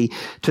 20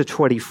 to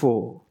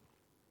 24.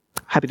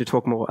 Happy to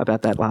talk more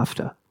about that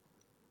after.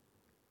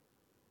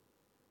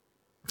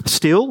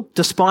 Still,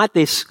 despite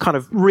this kind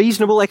of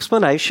reasonable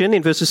explanation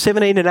in verses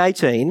 17 and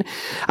 18,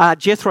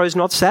 Jethro's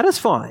not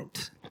satisfied.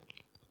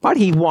 But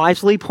he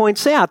wisely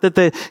points out that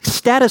the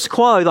status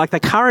quo, like the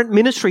current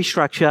ministry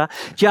structure,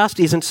 just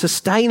isn't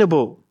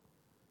sustainable.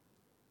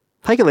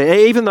 Take a look.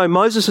 Even though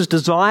Moses'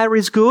 desire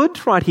is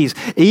good, right, he's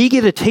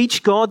eager to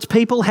teach God's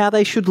people how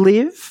they should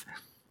live.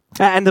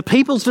 And the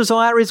people's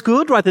desire is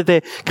good, right, that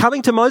they're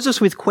coming to Moses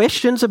with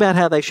questions about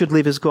how they should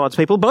live as God's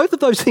people. Both of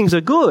those things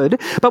are good.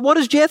 But what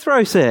does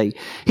Jethro say?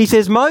 He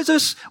says,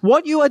 Moses,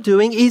 what you are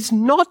doing is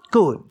not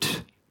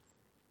good.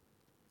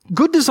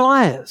 Good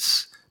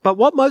desires. But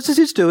what Moses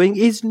is doing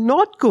is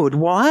not good.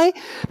 Why?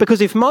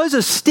 Because if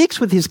Moses sticks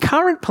with his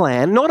current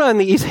plan, not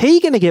only is he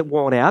going to get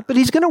worn out, but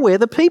he's going to wear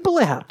the people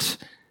out.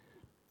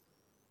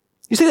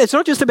 You see, it's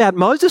not just about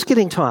Moses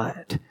getting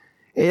tired.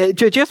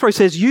 Jethro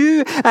says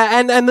you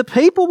and the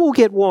people will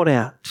get worn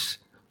out.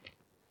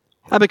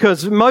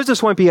 Because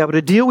Moses won't be able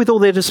to deal with all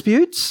their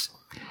disputes,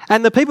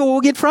 and the people will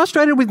get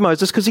frustrated with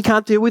Moses because he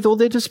can't deal with all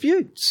their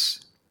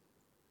disputes.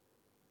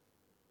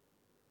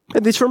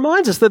 And this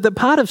reminds us that the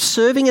part of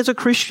serving as a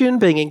Christian,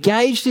 being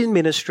engaged in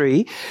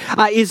ministry,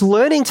 is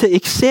learning to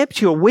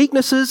accept your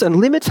weaknesses and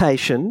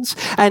limitations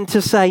and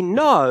to say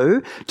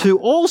no to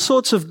all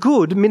sorts of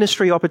good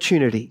ministry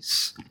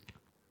opportunities.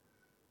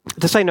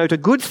 To say no to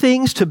good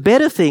things, to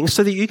better things,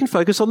 so that you can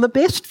focus on the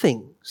best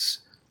things.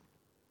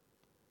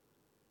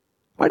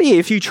 Right here,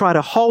 if you try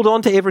to hold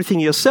on to everything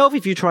yourself,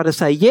 if you try to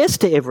say yes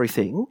to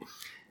everything,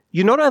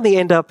 you not only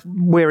end up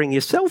wearing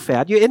yourself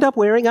out, you end up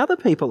wearing other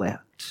people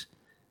out.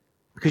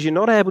 Because you're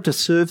not able to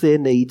serve their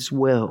needs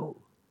well.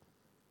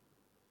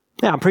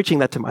 Now, I'm preaching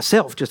that to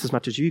myself just as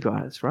much as you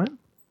guys, right?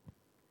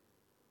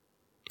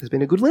 It's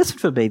been a good lesson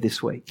for me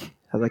this week,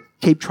 as I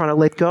keep trying to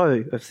let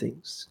go of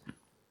things.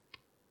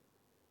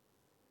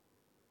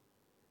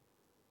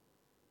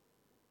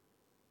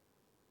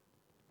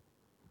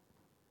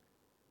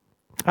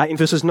 In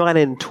verses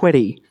 19 and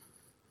 20,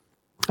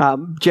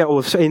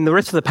 in the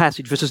rest of the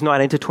passage, verses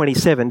 19 to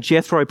 27,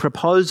 Jethro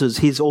proposes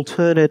his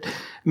alternate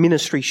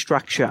ministry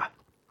structure.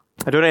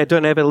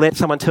 Don't ever let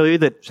someone tell you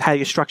that how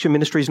you structure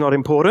ministry is not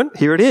important.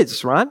 Here it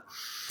is, right?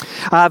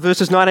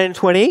 Verses 19 and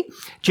 20,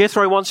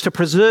 Jethro wants to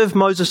preserve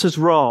Moses'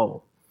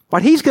 role.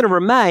 But he's going to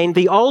remain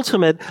the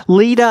ultimate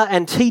leader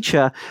and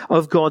teacher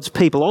of God's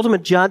people,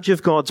 ultimate judge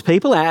of God's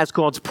people as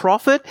God's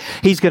prophet.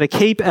 He's going to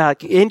keep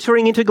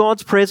entering into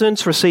God's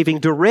presence, receiving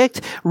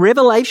direct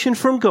revelation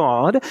from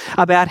God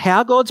about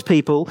how God's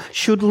people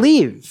should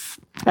live.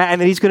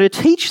 And then he's going to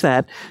teach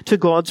that to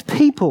God's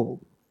people.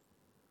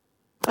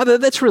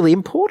 That's really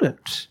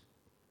important.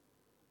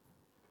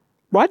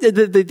 Right?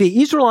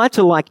 The Israelites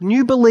are like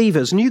new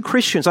believers, new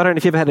Christians. I don't know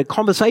if you've ever had a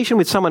conversation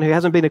with someone who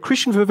hasn't been a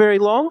Christian for very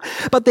long,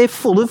 but they're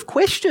full of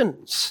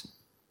questions.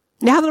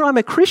 Now that I'm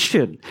a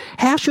Christian,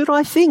 how should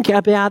I think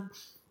about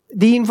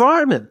the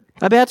environment,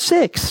 about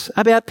sex,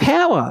 about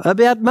power,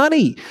 about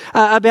money,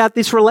 about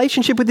this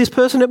relationship with this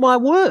person at my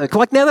work?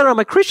 Like, now that I'm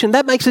a Christian,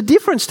 that makes a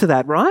difference to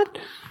that, right?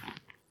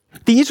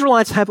 The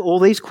Israelites have all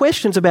these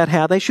questions about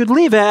how they should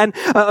live. And,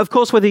 of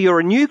course, whether you're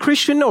a new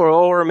Christian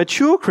or a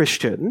mature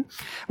Christian,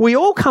 we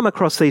all come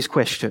across these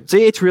questions.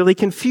 It's really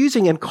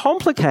confusing and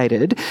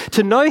complicated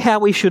to know how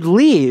we should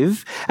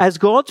live as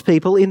God's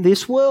people in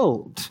this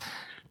world.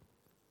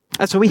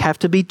 And so we have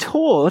to be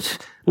taught,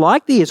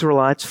 like the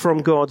Israelites, from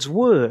God's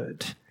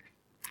word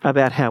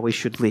about how we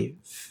should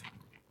live.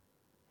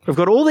 We've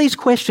got all these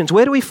questions.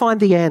 Where do we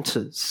find the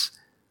answers?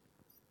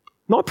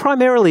 Not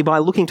primarily by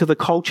looking to the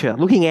culture,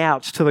 looking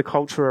out to the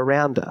culture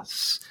around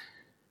us.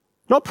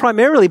 Not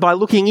primarily by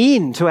looking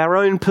in to our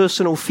own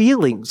personal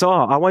feelings. Oh,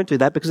 I won't do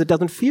that because it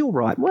doesn't feel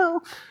right.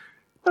 Well,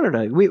 I don't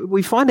know.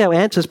 We find our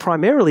answers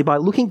primarily by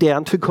looking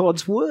down to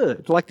God's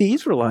word, like the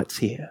Israelites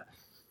here.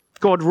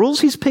 God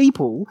rules his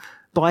people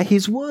by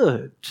his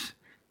word.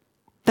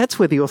 That's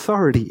where the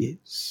authority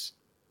is.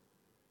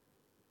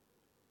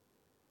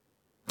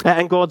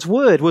 And God's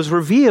word was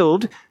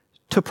revealed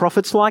to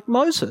prophets like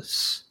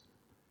Moses.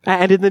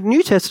 And in the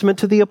New Testament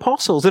to the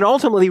apostles, and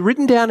ultimately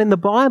written down in the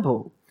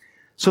Bible,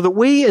 so that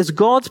we as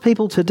God's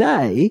people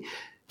today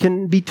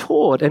can be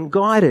taught and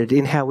guided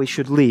in how we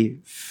should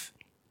live.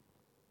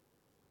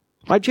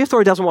 Like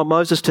Jethro doesn't want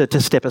Moses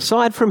to step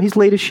aside from his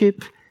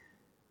leadership.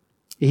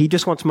 He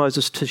just wants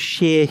Moses to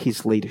share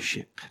his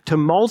leadership, to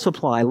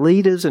multiply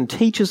leaders and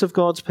teachers of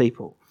God's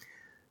people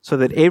so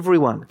that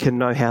everyone can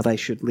know how they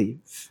should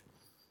live.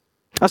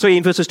 So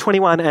in verses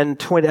 21 and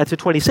 20 to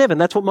 27,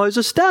 that's what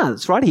Moses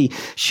does, right? He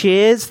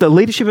shares the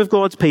leadership of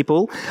God's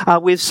people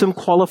with some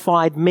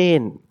qualified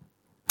men.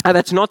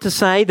 That's not to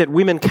say that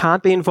women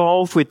can't be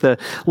involved with the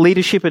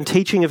leadership and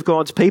teaching of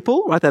God's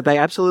people, right? That they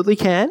absolutely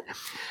can.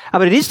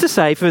 But it is to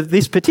say for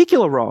this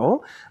particular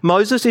role,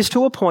 Moses is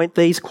to appoint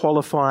these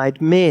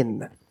qualified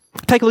men.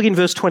 Take a look in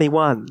verse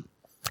 21.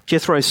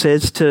 Jethro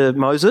says to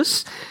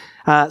Moses,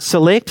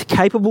 select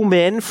capable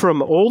men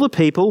from all the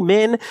people,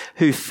 men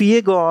who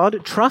fear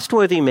God,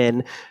 trustworthy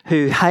men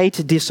who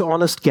hate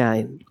dishonest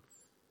gain,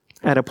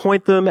 and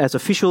appoint them as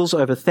officials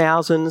over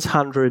thousands,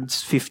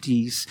 hundreds,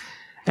 fifties,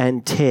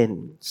 and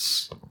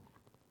tens.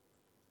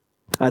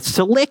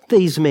 Select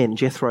these men,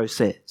 Jethro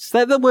says.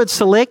 The word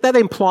select, that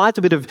implies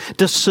a bit of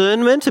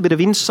discernment, a bit of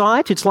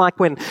insight. It's like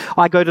when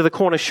I go to the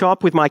corner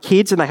shop with my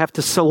kids and they have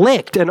to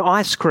select an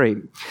ice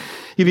cream.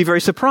 You'd be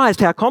very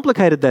surprised how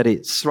complicated that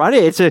is, right?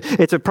 It's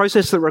a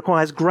process that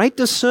requires great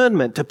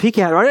discernment to pick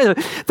out, right?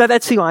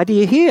 That's the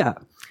idea here.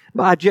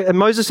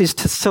 Moses is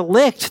to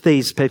select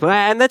these people.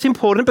 And that's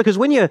important because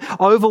when you're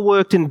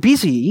overworked and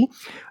busy,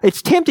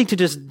 it's tempting to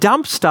just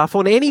dump stuff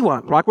on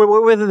anyone, right?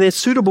 Whether they're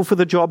suitable for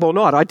the job or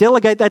not. I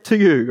delegate that to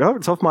you. Oh,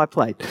 it's off my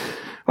plate.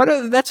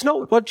 But that's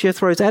not what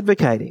Jethro is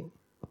advocating.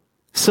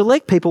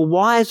 Select people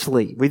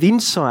wisely with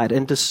insight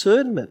and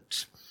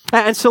discernment.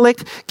 And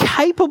select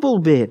capable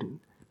men,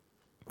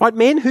 right?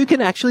 Men who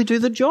can actually do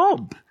the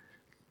job.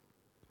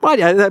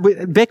 Right,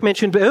 Beck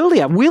mentioned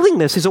earlier,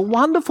 willingness is a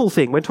wonderful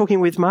thing. We're talking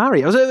with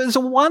Mario. It's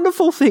a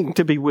wonderful thing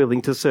to be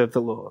willing to serve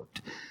the Lord.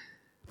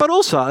 But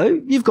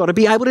also, you've got to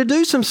be able to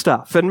do some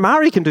stuff. And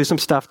Mari can do some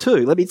stuff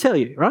too, let me tell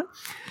you, right?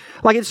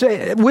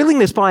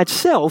 Willingness by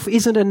itself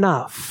isn't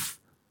enough.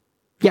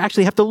 You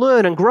actually have to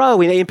learn and grow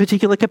in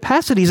particular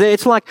capacities.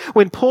 It's like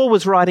when Paul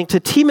was writing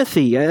to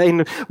Timothy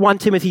in 1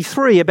 Timothy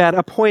 3 about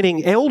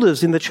appointing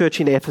elders in the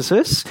church in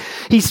Ephesus.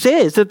 He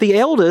says that the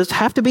elders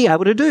have to be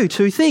able to do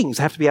two things.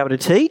 Have to be able to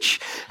teach,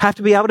 have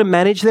to be able to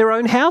manage their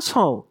own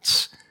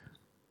households.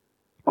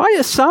 Right?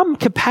 Some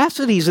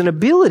capacities and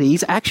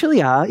abilities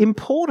actually are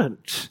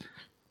important,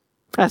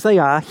 as they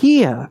are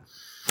here.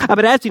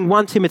 But as in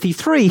 1 Timothy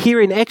 3, here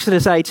in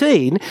Exodus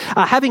 18,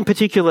 having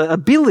particular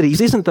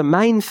abilities isn't the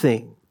main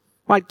thing.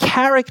 Right?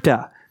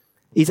 Character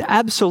is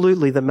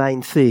absolutely the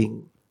main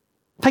thing.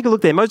 Take a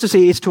look there. Moses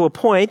is to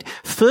appoint,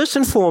 first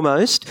and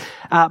foremost,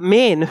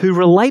 men who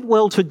relate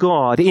well to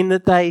God in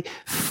that they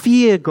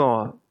fear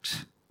God.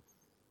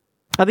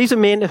 These are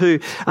men who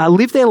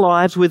live their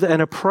lives with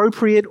an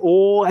appropriate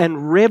awe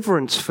and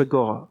reverence for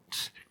God,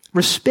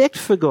 respect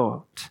for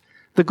God,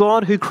 the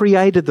God who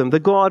created them, the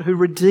God who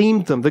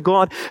redeemed them, the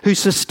God who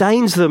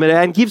sustains them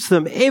and gives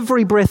them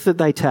every breath that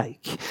they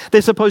take.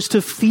 They're supposed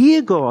to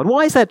fear God.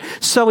 Why is that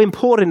so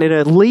important in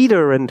a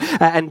leader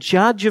and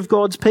judge of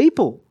God's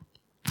people?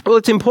 Well,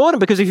 it's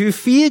important because if you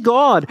fear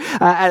God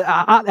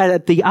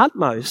at the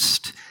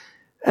utmost,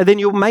 then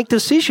you'll make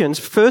decisions,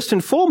 first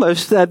and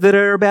foremost, that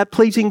are about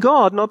pleasing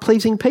God, not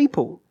pleasing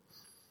people.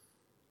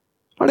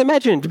 I'd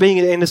imagine being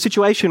in a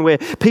situation where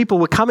people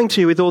were coming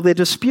to you with all their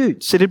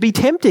disputes. It'd be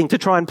tempting to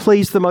try and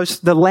please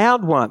the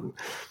loud one,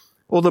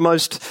 or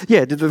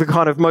the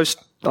kind of most,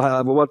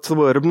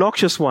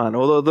 obnoxious one,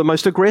 or the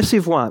most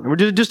aggressive one, or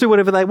just do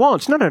whatever they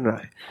want.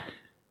 No.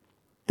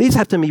 These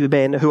have to be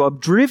men who are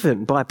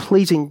driven by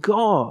pleasing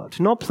God,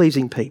 not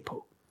pleasing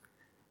people.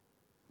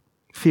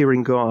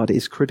 Fearing God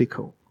is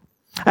critical.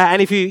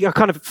 And if you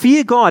kind of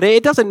fear God,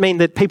 it doesn't mean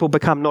that people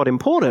become not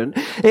important.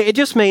 It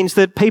just means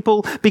that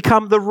people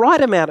become the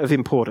right amount of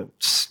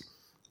importance.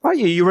 Right?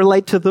 You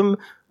relate to them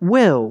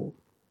well.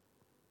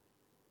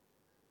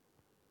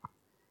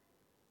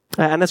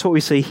 And that's what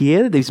we see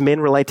here. These men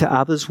relate to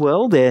others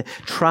well. They're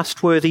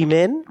trustworthy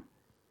men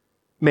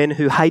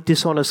who hate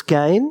dishonest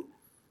gain.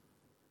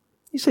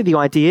 You see the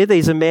idea?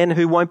 These are men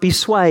who won't be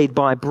swayed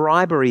by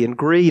bribery and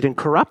greed and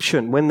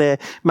corruption when they're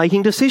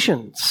making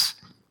decisions.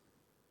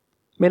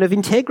 Men of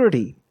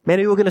integrity, men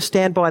who are going to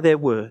stand by their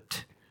word,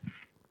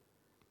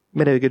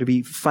 men who are going to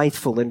be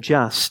faithful and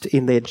just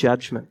in their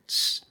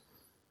judgments.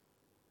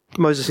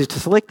 Moses is to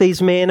select these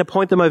men,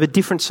 appoint them over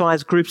different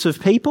sized groups of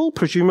people,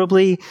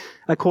 presumably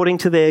according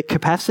to their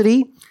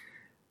capacity,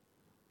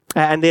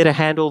 and they're to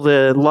handle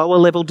the lower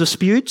level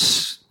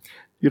disputes,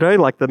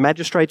 like the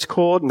magistrate's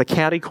court and the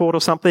county court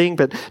or something,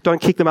 but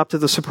don't kick them up to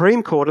the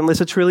Supreme Court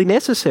unless it's really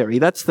necessary.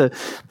 That's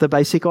the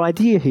basic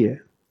idea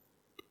here.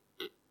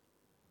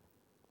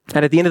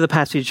 And at the end of the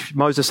passage,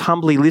 Moses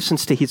humbly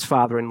listens to his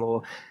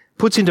father-in-law,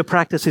 puts into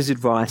practice his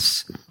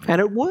advice,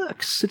 and it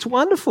works. It's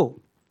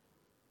wonderful.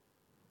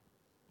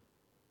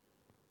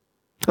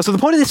 So the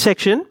point of this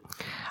section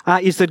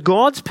is that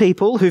God's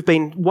people who've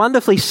been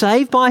wonderfully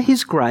saved by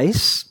his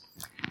grace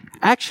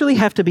actually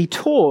have to be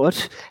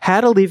taught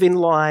how to live in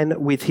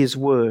line with his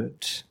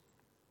word.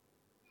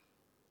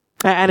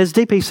 And as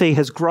DPC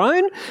has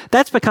grown,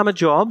 that's become a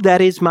job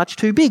that is much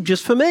too big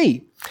just for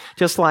me.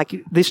 Just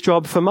like this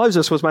job for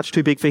Moses was much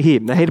too big for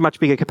him. He had a much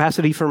bigger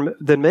capacity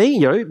than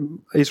me.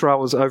 Israel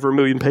was over 1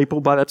 million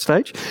people by that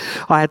stage.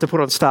 I had to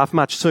put on staff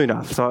much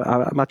sooner, so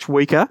much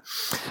weaker.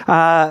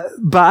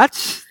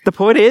 But the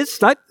point is,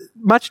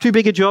 much too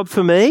big a job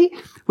for me.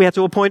 We had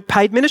to appoint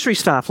paid ministry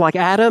staff like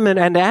Adam and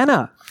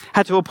Anna.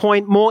 Had to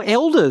appoint more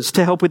elders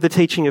to help with the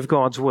teaching of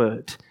God's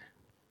word.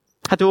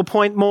 Had to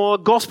appoint more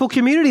gospel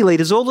community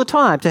leaders all the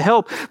time to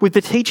help with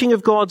the teaching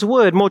of God's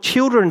word, more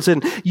children's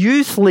and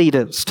youth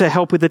leaders to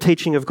help with the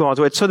teaching of God's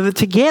word, so that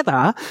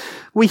together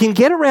we can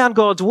get around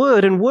God's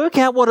word and work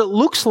out what it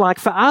looks like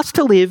for us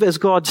to live as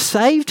God's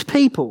saved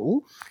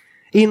people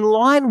in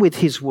line with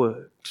his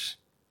word,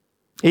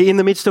 in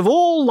the midst of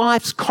all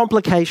life's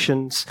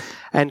complications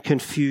and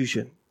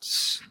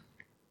confusions.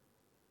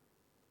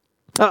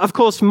 Of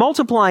course,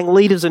 multiplying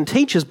leaders and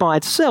teachers by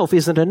itself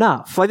isn't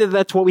enough.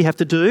 That's what we have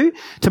to do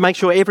to make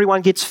sure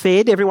everyone gets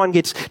fed, everyone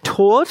gets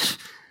taught.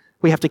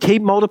 We have to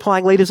keep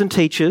multiplying leaders and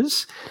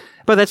teachers.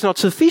 But that's not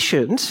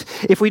sufficient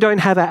if we don't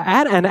have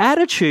an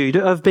attitude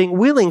of being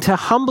willing to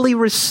humbly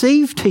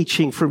receive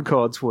teaching from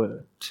God's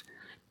word.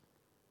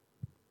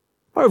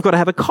 Or we've got to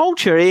have a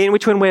culture in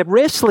which when we're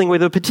wrestling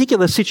with a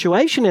particular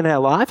situation in our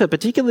life, a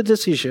particular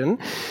decision,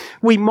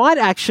 we might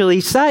actually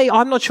say,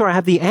 I'm not sure I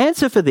have the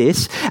answer for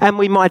this. And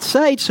we might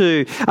say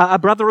to a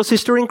brother or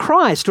sister in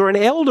Christ or an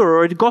elder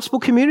or a gospel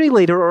community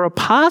leader or a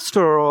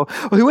pastor or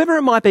whoever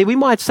it might be, we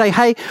might say,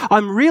 hey,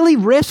 I'm really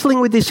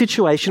wrestling with this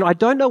situation. I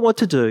don't know what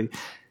to do.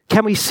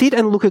 Can we sit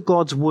and look at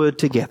God's word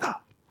together?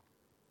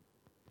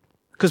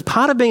 Because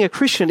part of being a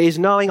Christian is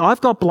knowing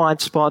I've got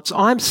blind spots,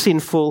 I'm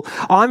sinful,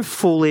 I'm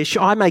foolish,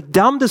 I make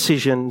dumb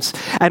decisions,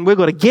 and we've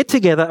got to get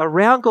together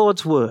around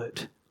God's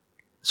word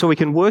so we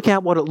can work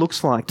out what it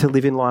looks like to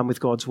live in line with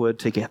God's word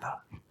together.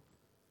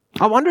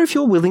 I wonder if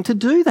you're willing to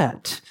do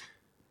that.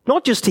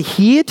 Not just to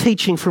hear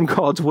teaching from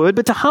God's word,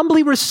 but to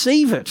humbly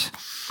receive it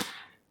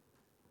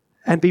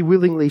and be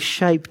willingly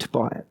shaped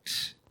by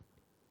it.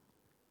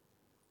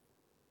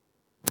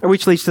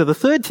 Which leads to the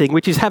third thing,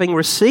 which is having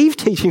received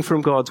teaching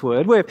from God's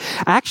word, we've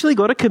actually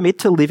got to commit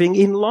to living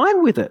in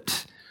line with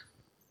it.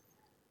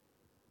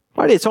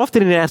 Right? It's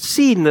often in our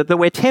sin that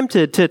we're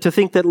tempted to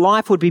think that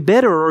life would be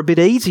better or a bit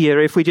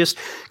easier if we just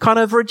kind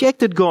of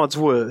rejected God's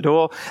word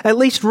or at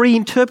least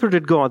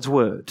reinterpreted God's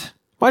word.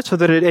 Right? So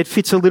that it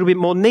fits a little bit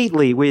more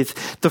neatly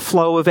with the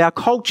flow of our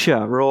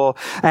culture or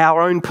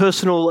our own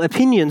personal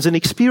opinions and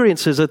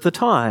experiences at the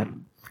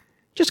time.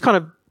 Just kind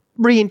of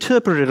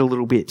reinterpret it a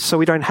little bit so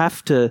we don't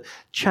have to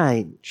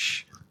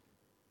change.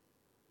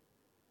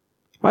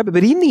 Right?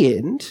 But in the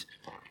end,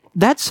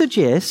 that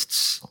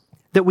suggests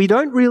that we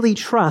don't really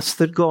trust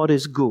that God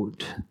is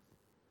good.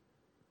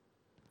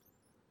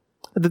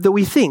 That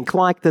we think,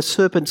 like the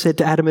serpent said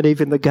to Adam and Eve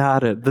in the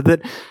garden,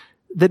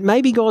 that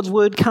maybe God's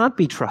word can't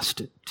be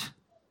trusted.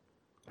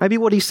 Maybe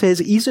what he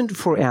says isn't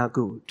for our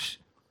good.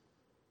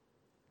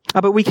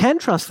 But we can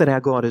trust that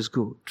our God is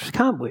good,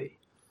 can't we?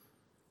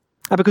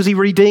 Because he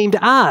redeemed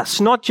us,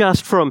 not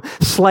just from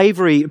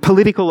slavery,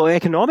 political or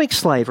economic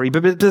slavery,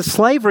 but to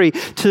slavery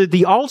to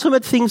the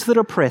ultimate things that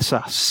oppress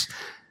us.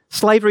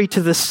 Slavery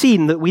to the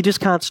sin that we just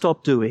can't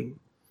stop doing.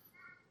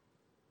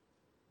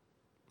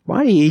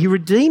 Right? He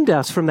redeemed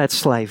us from that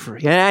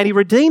slavery. And he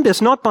redeemed us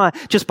not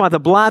just by the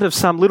blood of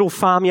some little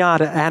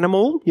farmyard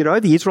animal,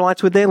 the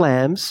Israelites with their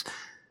lambs,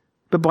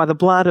 but by the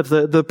blood of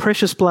the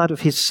precious blood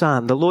of his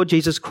Son, the Lord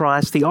Jesus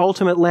Christ, the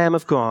ultimate Lamb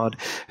of God,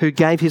 who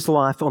gave his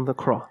life on the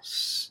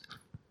cross.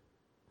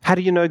 How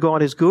do you know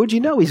God is good? You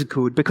know he's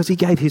good because he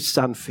gave his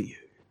Son for you.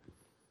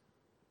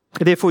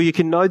 Therefore, you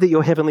can know that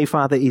your Heavenly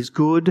Father is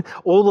good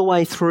all the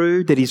way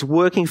through, that he's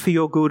working for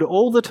your good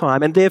all the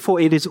time, and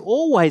therefore it is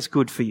always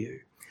good for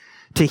you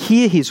to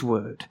hear his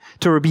word,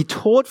 to be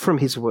taught from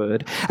his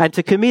word, and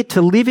to commit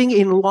to living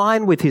in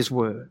line with his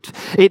word.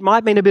 It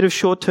might mean a bit of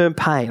short-term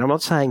pain. I'm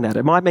not saying that.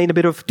 It might mean a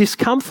bit of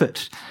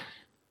discomfort.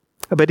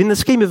 But in the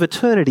scheme of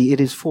eternity,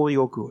 it is for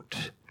your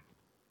good.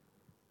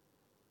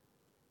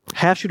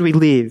 How should we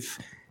live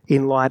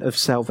in light of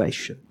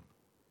salvation?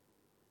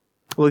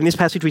 Well, in this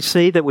passage we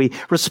see that we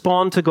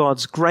respond to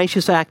God's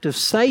gracious act of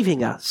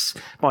saving us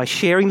by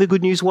sharing the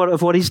good news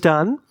of what he's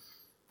done,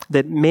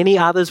 that many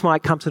others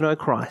might come to know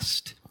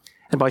Christ,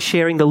 and by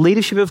sharing the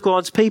leadership of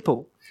God's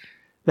people,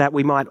 that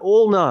we might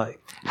all know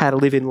how to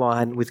live in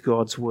line with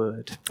God's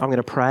word. I'm going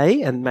to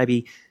pray, and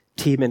maybe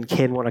Tim and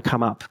Ken want to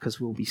come up because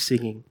we'll be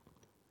singing.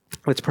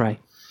 Let's pray.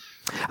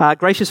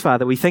 Gracious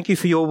Father, we thank you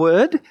for your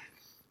word.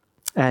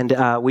 And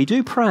we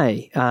do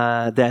pray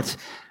that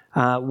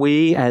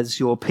we as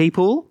your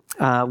people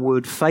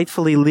would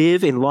faithfully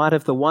live in light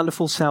of the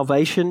wonderful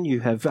salvation you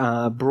have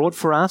brought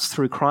for us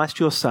through Christ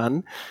your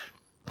Son,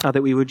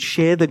 that we would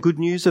share the good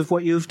news of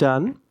what you've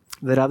done,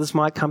 that others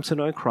might come to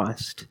know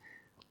Christ.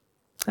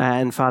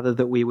 And Father,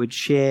 that we would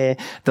share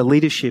the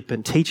leadership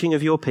and teaching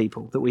of your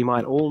people, that we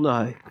might all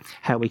know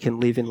how we can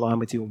live in line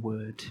with your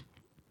word.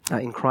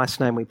 In Christ's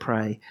name we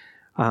pray.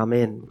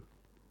 Amen.